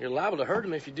stay. You're liable to hurt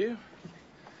him if you do.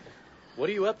 What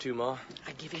are you up to, Ma?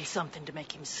 I give him something to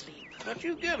make him sleep. What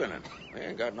you giving him? We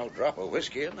ain't got no drop of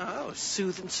whiskey in the house.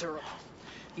 Soothing syrup.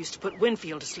 Used to put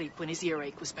Winfield to sleep when his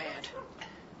earache was bad.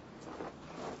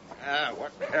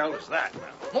 What the hell is that?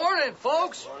 Morning,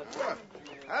 folks.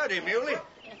 Howdy, Muley.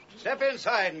 Step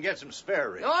inside and get some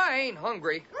spare ribs. No, I ain't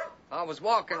hungry. I was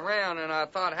walking around and I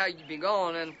thought how you'd be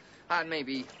going and I'd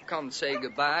maybe come to say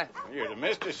goodbye. You'd have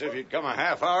missed us if you'd come a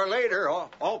half hour later,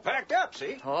 all packed up,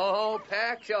 see? All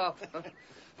packed up.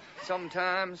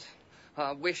 Sometimes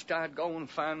I wished I'd go and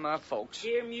find my folks.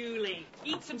 Here, Muley,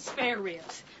 eat some spare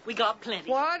ribs. We got plenty.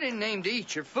 Well, I didn't aim to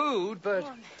eat your food, but...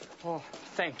 Oh,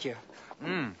 thank you.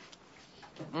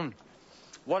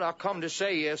 What I come to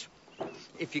say is,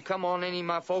 if you come on any of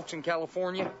my folks in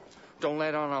California, don't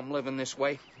let on I'm living this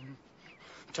way.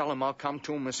 Tell them I'll come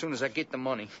to them as soon as I get the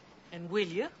money. And will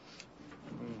you?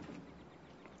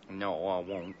 No, I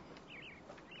won't.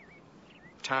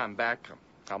 Time back,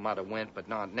 I might have went, but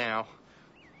not now.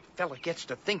 Fella gets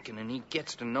to thinking and he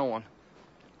gets to knowing.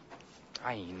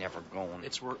 I ain't never going.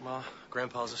 It's work, Ma.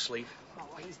 Grandpa's asleep.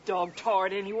 Oh, he's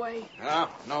dog-tired anyway.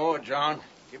 No, John.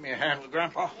 Give me a hand with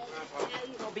Grandpa.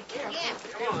 Oh, be careful.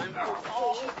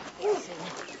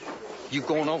 You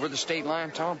going over the state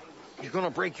line, Tom? You gonna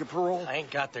break your parole? I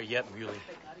ain't got there yet, Muley.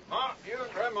 Ma, you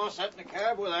and Grandma sit in the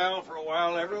cab with Al for a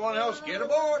while. Everyone else get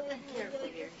aboard.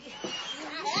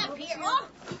 Up here. Oh.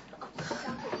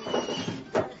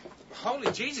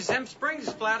 Holy Jesus, them springs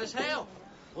is flat as hell.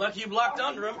 Lucky you blocked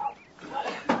under them.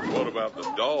 What about the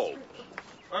dog?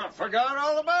 I forgot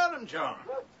all about him, John.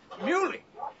 Muley,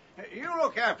 you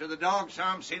look after the dogs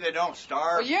some, see they don't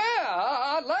starve. Well, yeah,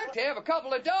 I'd like to have a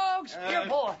couple of dogs. Here,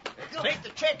 boy. Take the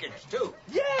chickens, too.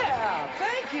 Yeah,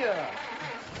 thank you.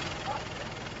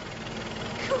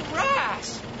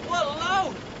 Christ! What a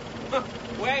load!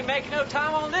 We ain't making no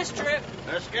time on this trip.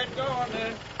 Let's get going,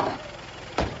 then.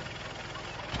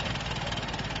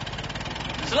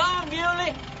 So long,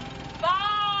 Muley.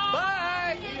 Bye!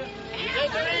 Bye!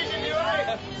 Take it easy,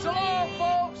 Muley. So long,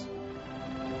 folks.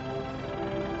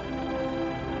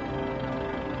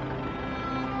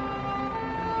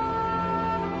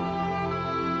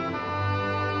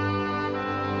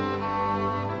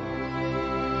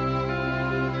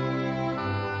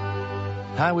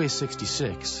 Highway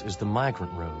 66 is the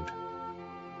migrant road,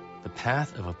 the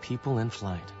path of a people in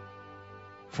flight.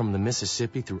 From the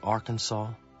Mississippi through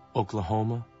Arkansas,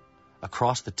 Oklahoma,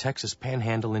 across the Texas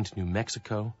Panhandle into New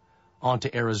Mexico, on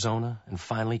to Arizona, and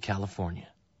finally California.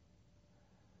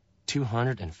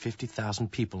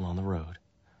 250,000 people on the road.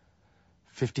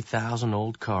 50,000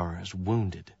 old cars,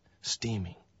 wounded,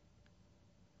 steaming.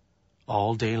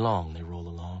 All day long they roll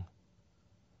along.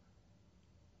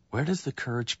 Where does the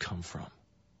courage come from?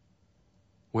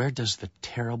 Where does the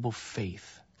terrible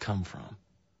faith come from?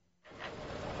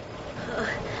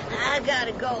 I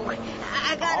gotta go.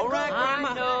 I gotta All right, go.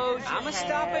 Grandma. I'm a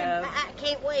stopping. I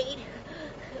can't wait.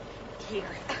 Here.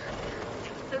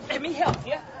 Let me help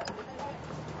you.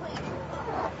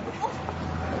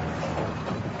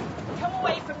 Come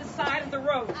away from the side of the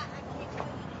road.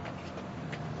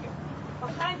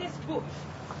 Behind this bush.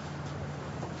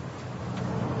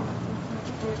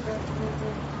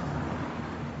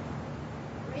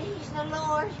 Praise the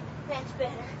Lord. That's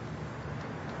better.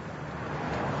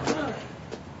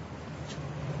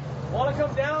 want to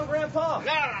come down, Grandpa?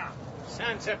 No,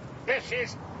 sons of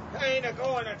bitches. I ain't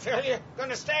a-going, I tell you.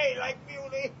 Gonna stay like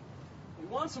Muley. You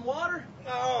want some water?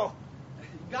 No.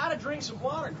 You gotta drink some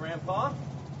water, Grandpa.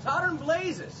 It's hotter than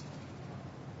blazes.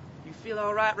 You feel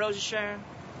all right, Rosa Sharon?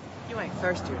 You ain't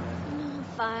thirsty or nothing. No, I'm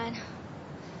fine.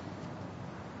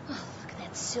 Oh, look at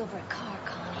that silver car,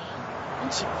 Connie.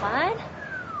 Ain't she fine?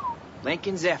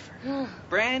 Lincoln Zephyr.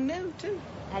 Brand new, too.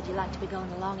 How'd you like to be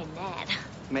going along in that?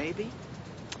 Maybe.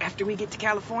 After we get to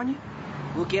California,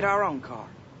 we'll get our own car.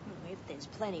 If there's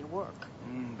plenty of work.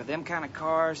 But them kind of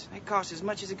cars, they cost as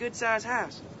much as a good-sized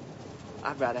house.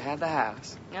 I'd rather have the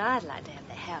house. I'd like to have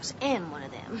the house and one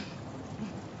of them.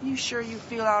 You sure you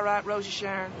feel all right, Rosa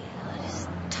Sharon? Yeah, I'm just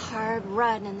tired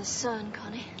riding in the sun,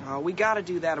 Connie. Oh, we gotta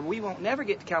do that or we won't never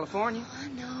get to California. I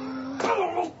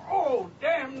know. Oh,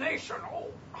 damnation. Oh,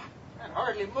 can't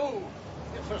hardly move.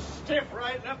 It's so stiff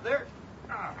riding up there.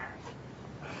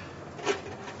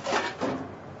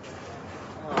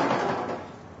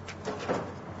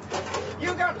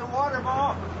 You got the water,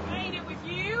 Ma? Ain't it with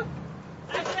you?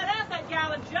 I set out that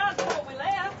gallon jug before we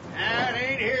left. That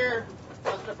ain't here.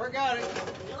 Must have forgot it.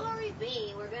 Glory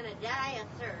be, we're gonna die of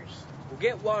thirst. We'll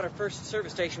get water first at the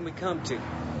service station we come to.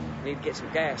 Need to get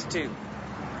some gas, too.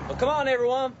 Well, come on,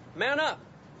 everyone. Mount up.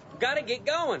 Gotta get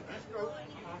going.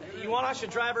 You want I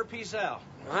should drive her peace out?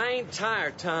 I ain't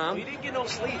tired, Tom. You didn't get no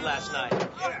sleep last night.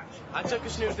 I took a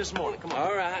snooze this morning. Come on.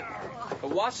 All right.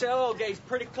 But watch that oil gauge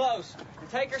pretty close. And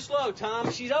take her slow,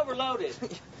 Tom. She's overloaded.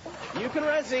 You can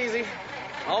rest easy.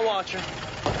 I'll watch her.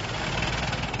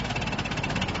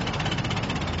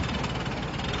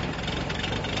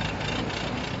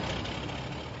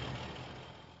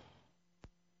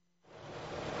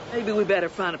 Maybe we better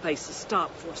find a place to stop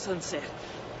before sunset.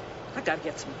 I gotta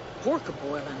get some pork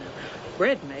a-boiling and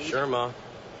bread made. Sure, Ma.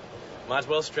 Might as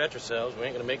well stretch ourselves. We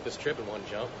ain't gonna make this trip in one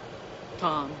jump.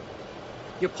 Tom,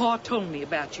 your pa told me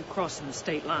about you crossing the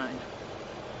state line.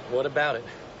 What about it?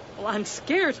 Well, I'm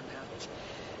scared about it.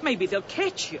 Maybe they'll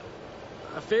catch you.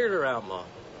 I figured her out, Ma.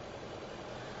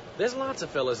 There's lots of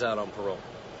fellas out on parole.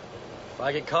 If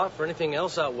I get caught for anything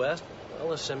else out west, well,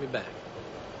 they'll send me back.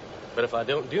 But if I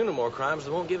don't do no more crimes,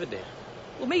 they won't give a damn.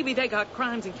 Well, maybe they got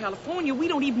crimes in California we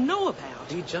don't even know about.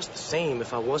 It'd be just the same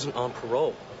if I wasn't on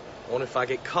parole. Only if I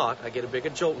get caught, I get a bigger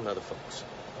jolt than other folks.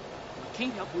 I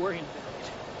can't help worrying about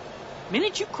it. The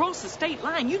minute you cross the state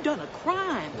line, you done a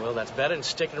crime. Well, that's better than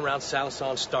sticking around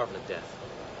Sallisaw and starving to death.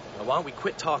 Now, why don't we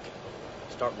quit talking?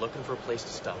 Start looking for a place to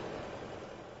stop.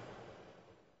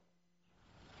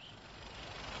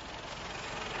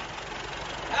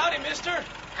 Howdy, mister.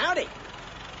 Howdy.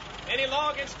 Any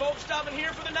Loggins folks stopping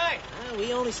here for the night?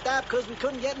 We only stopped because we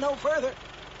couldn't get no further.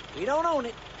 We don't own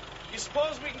it. You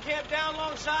suppose we can camp down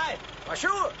alongside? Why,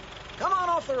 sure. Come on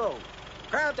off the road.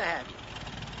 Proud to have you.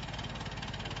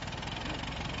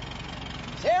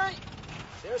 Terry,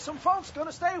 there's some folks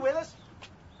gonna stay with us.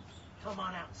 Come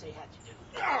on out and say how you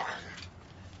do.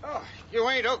 Oh, you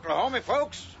ain't Oklahoma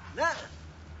folks? Nah,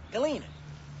 Galena,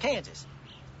 Kansas.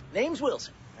 Name's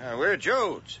Wilson. We're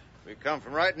Jodes. We come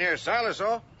from right near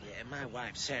Sallisaw. Yeah, my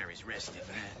wife Sarah's rested.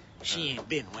 She ain't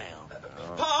been well.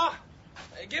 Pa!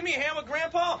 Give me a hand with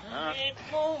Grandpa. I ain't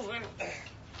moving.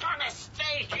 Gonna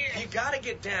stay here. You gotta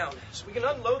get down so we can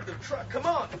unload the truck. Come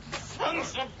on.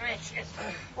 Sons of bitches.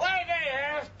 Why they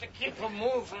have to keep 'em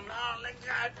moving all the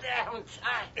goddamn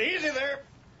time? Easy there.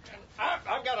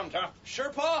 I've got 'em, Tom. Sure,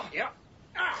 Pa? Yep.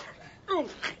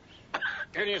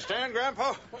 Can you stand,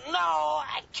 Grandpa? No,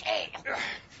 I can't.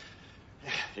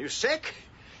 You sick?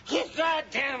 You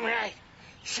goddamn right.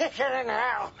 Sicker than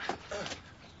hell.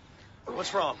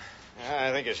 What's wrong?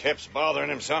 I think his hip's bothering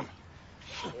him some.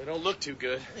 They don't look too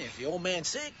good. If the old man's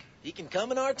sick, he can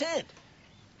come in our tent.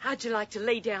 How'd you like to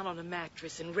lay down on a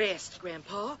mattress and rest,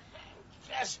 Grandpa?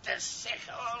 Just a sick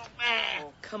old man.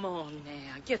 Oh, come on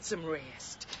now. Get some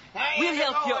rest. I We'll ain't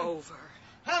help you going. over.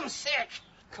 I'm sick.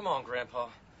 Come on, Grandpa.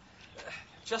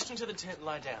 Just into the tent and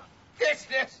lie down.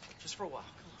 Business. Just for a while.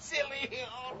 Silly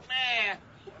old man.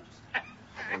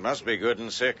 He must be good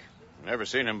and sick. Never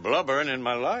seen him blubbering in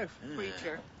my life.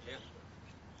 Preacher,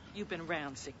 you've been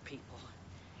around sick people.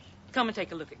 Come and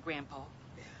take a look at Grandpa.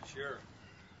 Sure.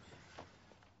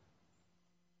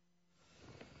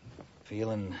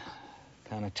 Feeling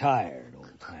kind of tired,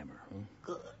 old-timer,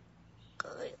 huh?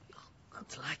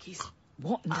 Looks like he's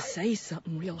wanting to say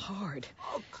something real hard.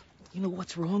 You know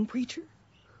what's wrong, Preacher?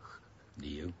 Do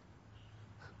you?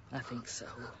 I think so.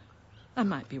 I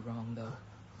might be wrong, though.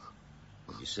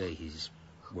 Would you say he's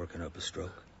working up a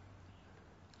stroke?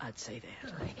 I'd say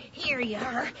that. Here you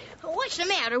are. What's the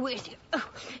matter with you?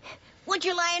 What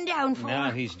you lying down for? Now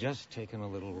he's just taking a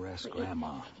little rest,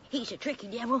 Grandma. He's a tricky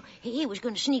devil. He was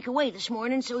going to sneak away this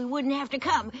morning so he wouldn't have to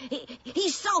come.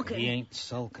 He's sulking. He ain't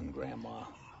sulking, Grandma.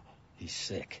 He's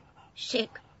sick. Sick?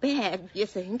 Bad, you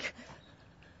think?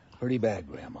 Pretty bad,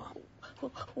 Grandma.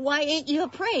 Why ain't you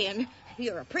praying?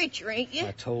 You're a preacher, ain't you?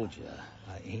 I told you,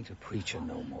 I ain't a preacher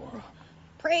no more.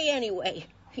 Pray anyway.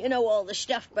 You know all the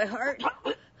stuff by heart.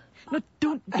 No,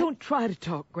 don't try to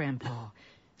talk, Grandpa.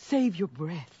 Save your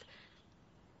breath.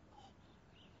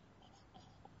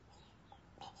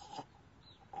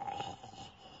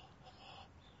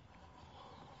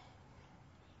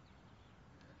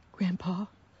 Grandpa?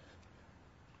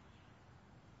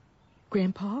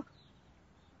 Grandpa?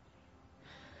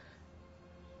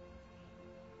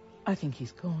 I think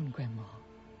he's gone, Grandma.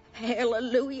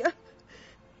 Hallelujah.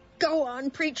 Go on,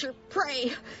 preacher.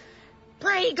 Pray.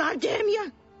 Pray, goddamn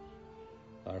you.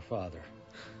 Our Father,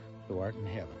 who art in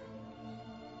heaven,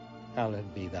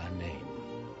 hallowed be thy name.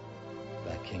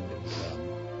 Thy kingdom come,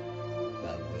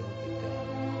 thy will be done.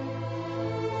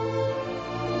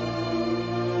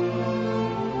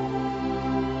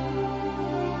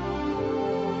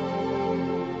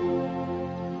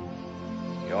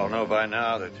 You all know by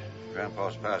now that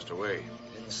Grandpa's passed away.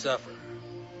 Didn't suffer. It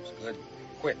was a good,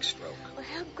 quick stroke. Well,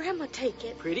 how'd Grandma take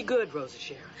it? Pretty good, Rosa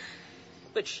Sharon.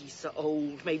 But she's so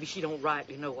old, maybe she don't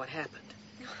rightly know what happened.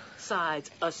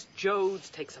 Besides, us Jodes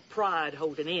takes a pride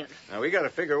holding in. Now, we got to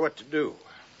figure what to do.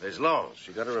 There's laws.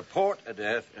 You got to report a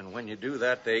death, and when you do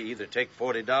that, they either take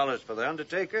 $40 for the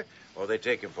undertaker, or they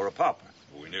take him for a pauper.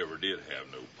 We never did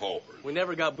have no paupers. We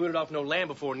never got booted off no land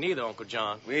before neither, Uncle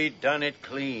John. We done it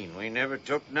clean. We never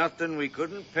took nothing we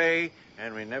couldn't pay,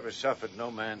 and we never suffered no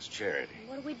man's charity.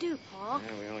 What do we do, Pa?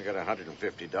 Yeah, we only got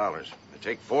 $150. They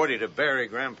take $40 to bury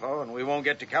Grandpa, and we won't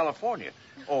get to California.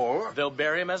 Or they'll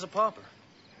bury him as a pauper.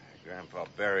 Grandpa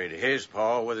buried his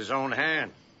paw with his own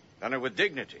hand, done it with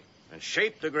dignity, and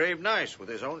shaped the grave nice with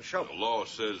his own shovel. The law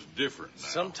says different now.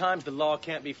 Sometimes the law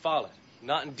can't be followed.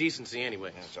 Not in decency,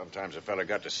 anyway. Yeah, sometimes a fella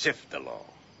got to sift the law.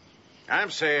 I'm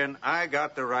saying I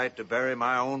got the right to bury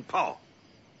my own paw.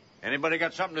 Anybody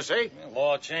got something to say? Well,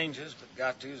 law changes, but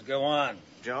got to's go on.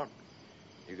 John,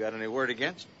 you got any word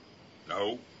against?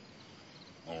 No.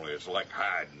 Only it's like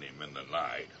hiding him in the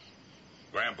night.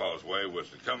 Grandpa's way was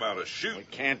to come out of shoot. We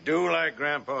can't do like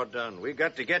Grandpa done. We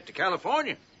got to get to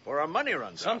California before our money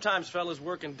runs out. Sometimes fellas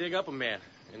work and dig up a man,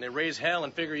 and they raise hell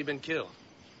and figure he'd been killed.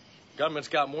 Government's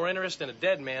got more interest in a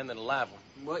dead man than a live one.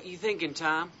 What you thinking,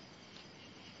 Tom?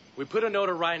 We put a note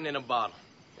of writing in a bottle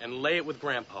and lay it with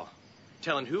Grandpa,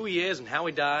 telling who he is and how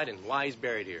he died and why he's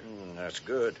buried here. That's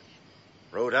good.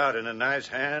 Wrote out in a nice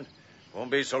hand.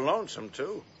 Won't be so lonesome,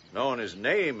 too, knowing his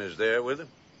name is there with him.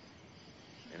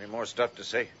 Any more stuff to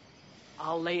say?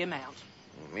 I'll lay him out.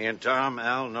 Me and Tom,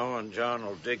 Al, Noah, and John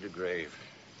will dig the grave.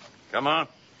 Come on.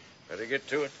 Better get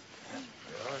to it.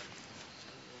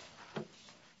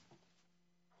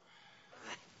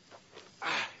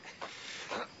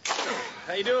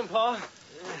 How you doing, Pa?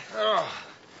 Oh,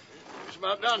 just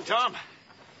about done, Tom.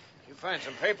 You find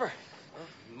some paper?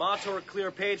 Ma tore a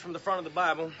clear page from the front of the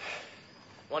Bible.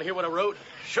 Want to hear what I wrote?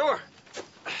 Sure.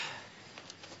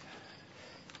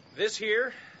 This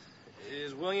here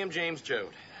is William James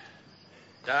Jode.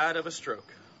 Died of a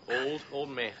stroke. Old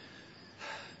man.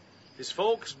 His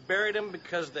folks buried him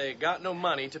because they got no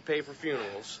money to pay for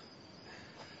funerals.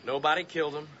 Nobody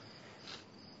killed him.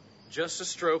 Just a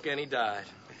stroke and he died.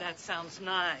 That sounds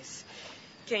nice.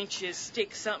 Can't you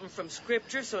stick something from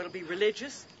Scripture so it'll be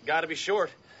religious? Gotta be short.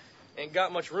 Ain't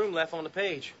got much room left on the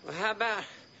page. Well, how about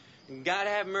God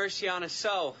have mercy on his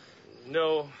soul?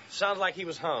 No, sounds like he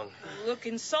was hung. Look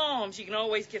in Psalms. You can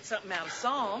always get something out of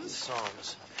Psalms.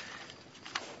 Psalms.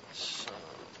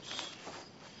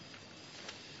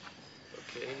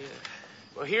 Okay.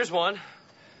 Well, here's one.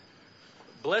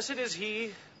 Blessed is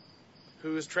he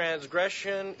whose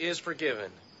transgression is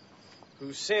forgiven,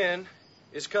 whose sin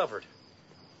is covered.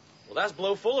 Well, that's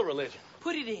blow full of religion.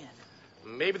 Put it in.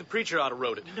 Maybe the preacher ought to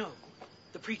wrote it. No,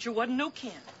 the preacher wasn't no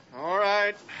kin. All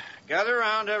right. Gather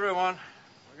around, everyone.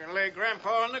 We're going to lay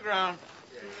Grandpa on the ground.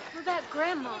 What about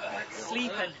Grandma?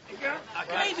 Sleeping.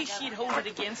 Maybe she'd hold it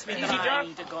against me, but I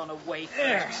ain't gone away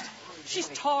first. She's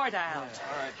tired out.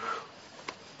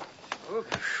 All right.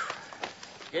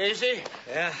 Casey?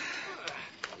 Yeah?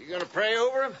 You going to pray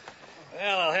over him?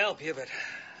 Well, I'll help you, but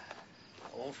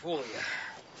I won't fool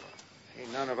you.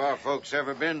 Ain't none of our folks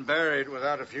ever been buried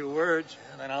without a few words.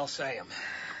 And then I'll say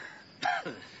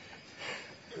 'em.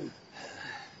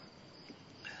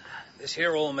 This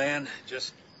here old man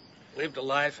just lived a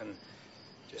life and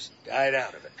just died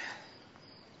out of it.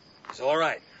 It's all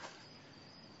right.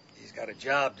 He's got a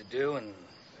job to do, and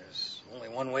there's only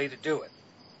one way to do it.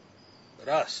 But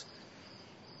us,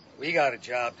 we got a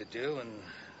job to do, and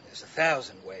there's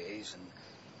 1,000 ways, and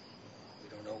we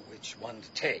don't know which one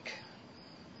to take.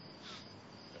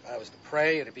 If I was to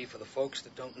pray, it'd be for the folks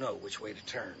that don't know which way to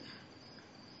turn.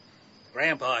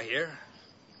 Grandpa here,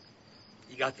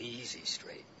 he got the easy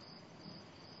straight.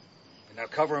 And now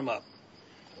cover him up.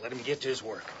 Let him get to his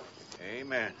work.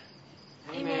 Amen.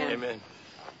 Amen. Amen.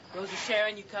 Rosa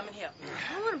Sharon, you come and help me.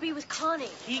 I want to be with Connie.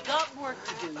 He got work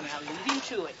to do. Now lead him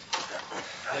to it.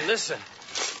 Now listen.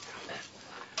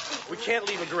 We can't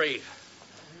leave a grave.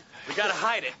 We gotta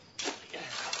hide it.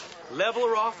 Level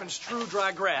her off and strew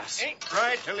dry grass. Ain't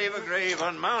right to leave a grave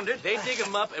unmounded. They dig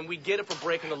him up and we get it for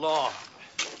breaking the law.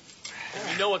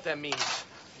 And you know what that means.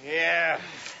 Yeah.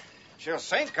 She'll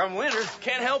sink come winter.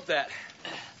 Can't help that.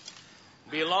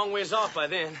 Be a long ways off by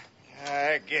then.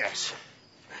 I guess.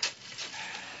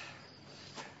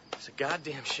 It's a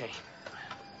goddamn shame.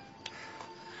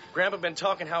 Grandpa been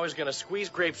talking how he's gonna squeeze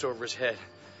grapes over his head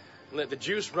and let the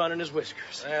juice run in his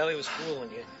whiskers. Well, he was fooling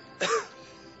you.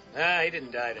 Nah, he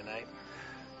didn't die tonight.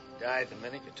 He died the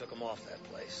minute you took him off that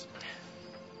place.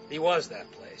 He was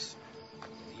that place.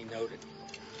 He knowed it.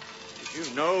 Did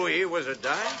you know he was a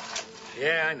dying?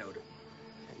 Yeah, I knowed it.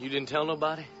 You didn't tell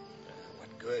nobody?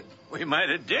 What good? We might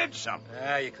have did something.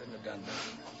 Ah, you couldn't have done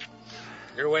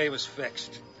that. Your way was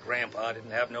fixed. Grandpa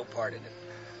didn't have no part in it.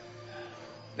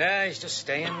 Nah, he's just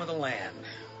staying with the land.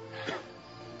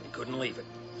 He couldn't leave it.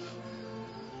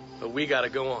 But we gotta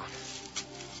go on.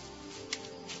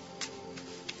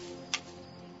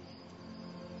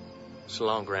 So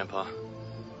long, Grandpa.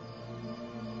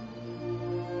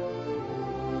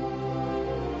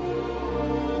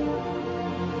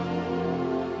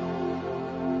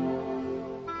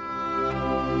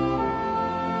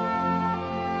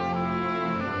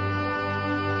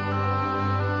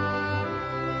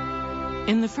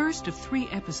 In the first of 3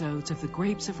 episodes of The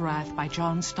Grapes of Wrath by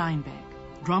John Steinbeck,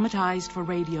 dramatized for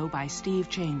radio by Steve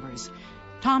Chambers,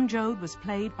 Tom Joad was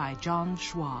played by John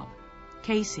Schwab.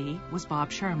 Casey was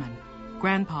Bob Sherman,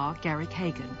 Grandpa Garrick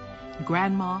Hagan,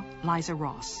 Grandma Liza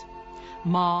Ross.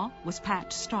 Ma was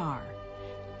Pat Starr,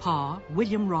 Pa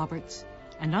William Roberts,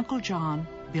 and Uncle John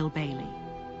Bill Bailey.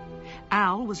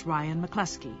 Al was Ryan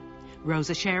McCluskey,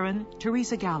 Rosa Sharon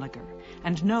Teresa Gallagher,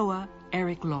 and Noah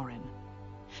Eric Lauren.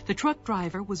 The truck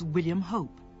driver was William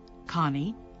Hope,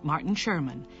 Connie Martin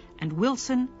Sherman, and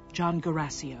Wilson John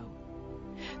Garasio.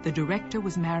 The director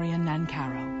was Marion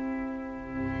Nancaro.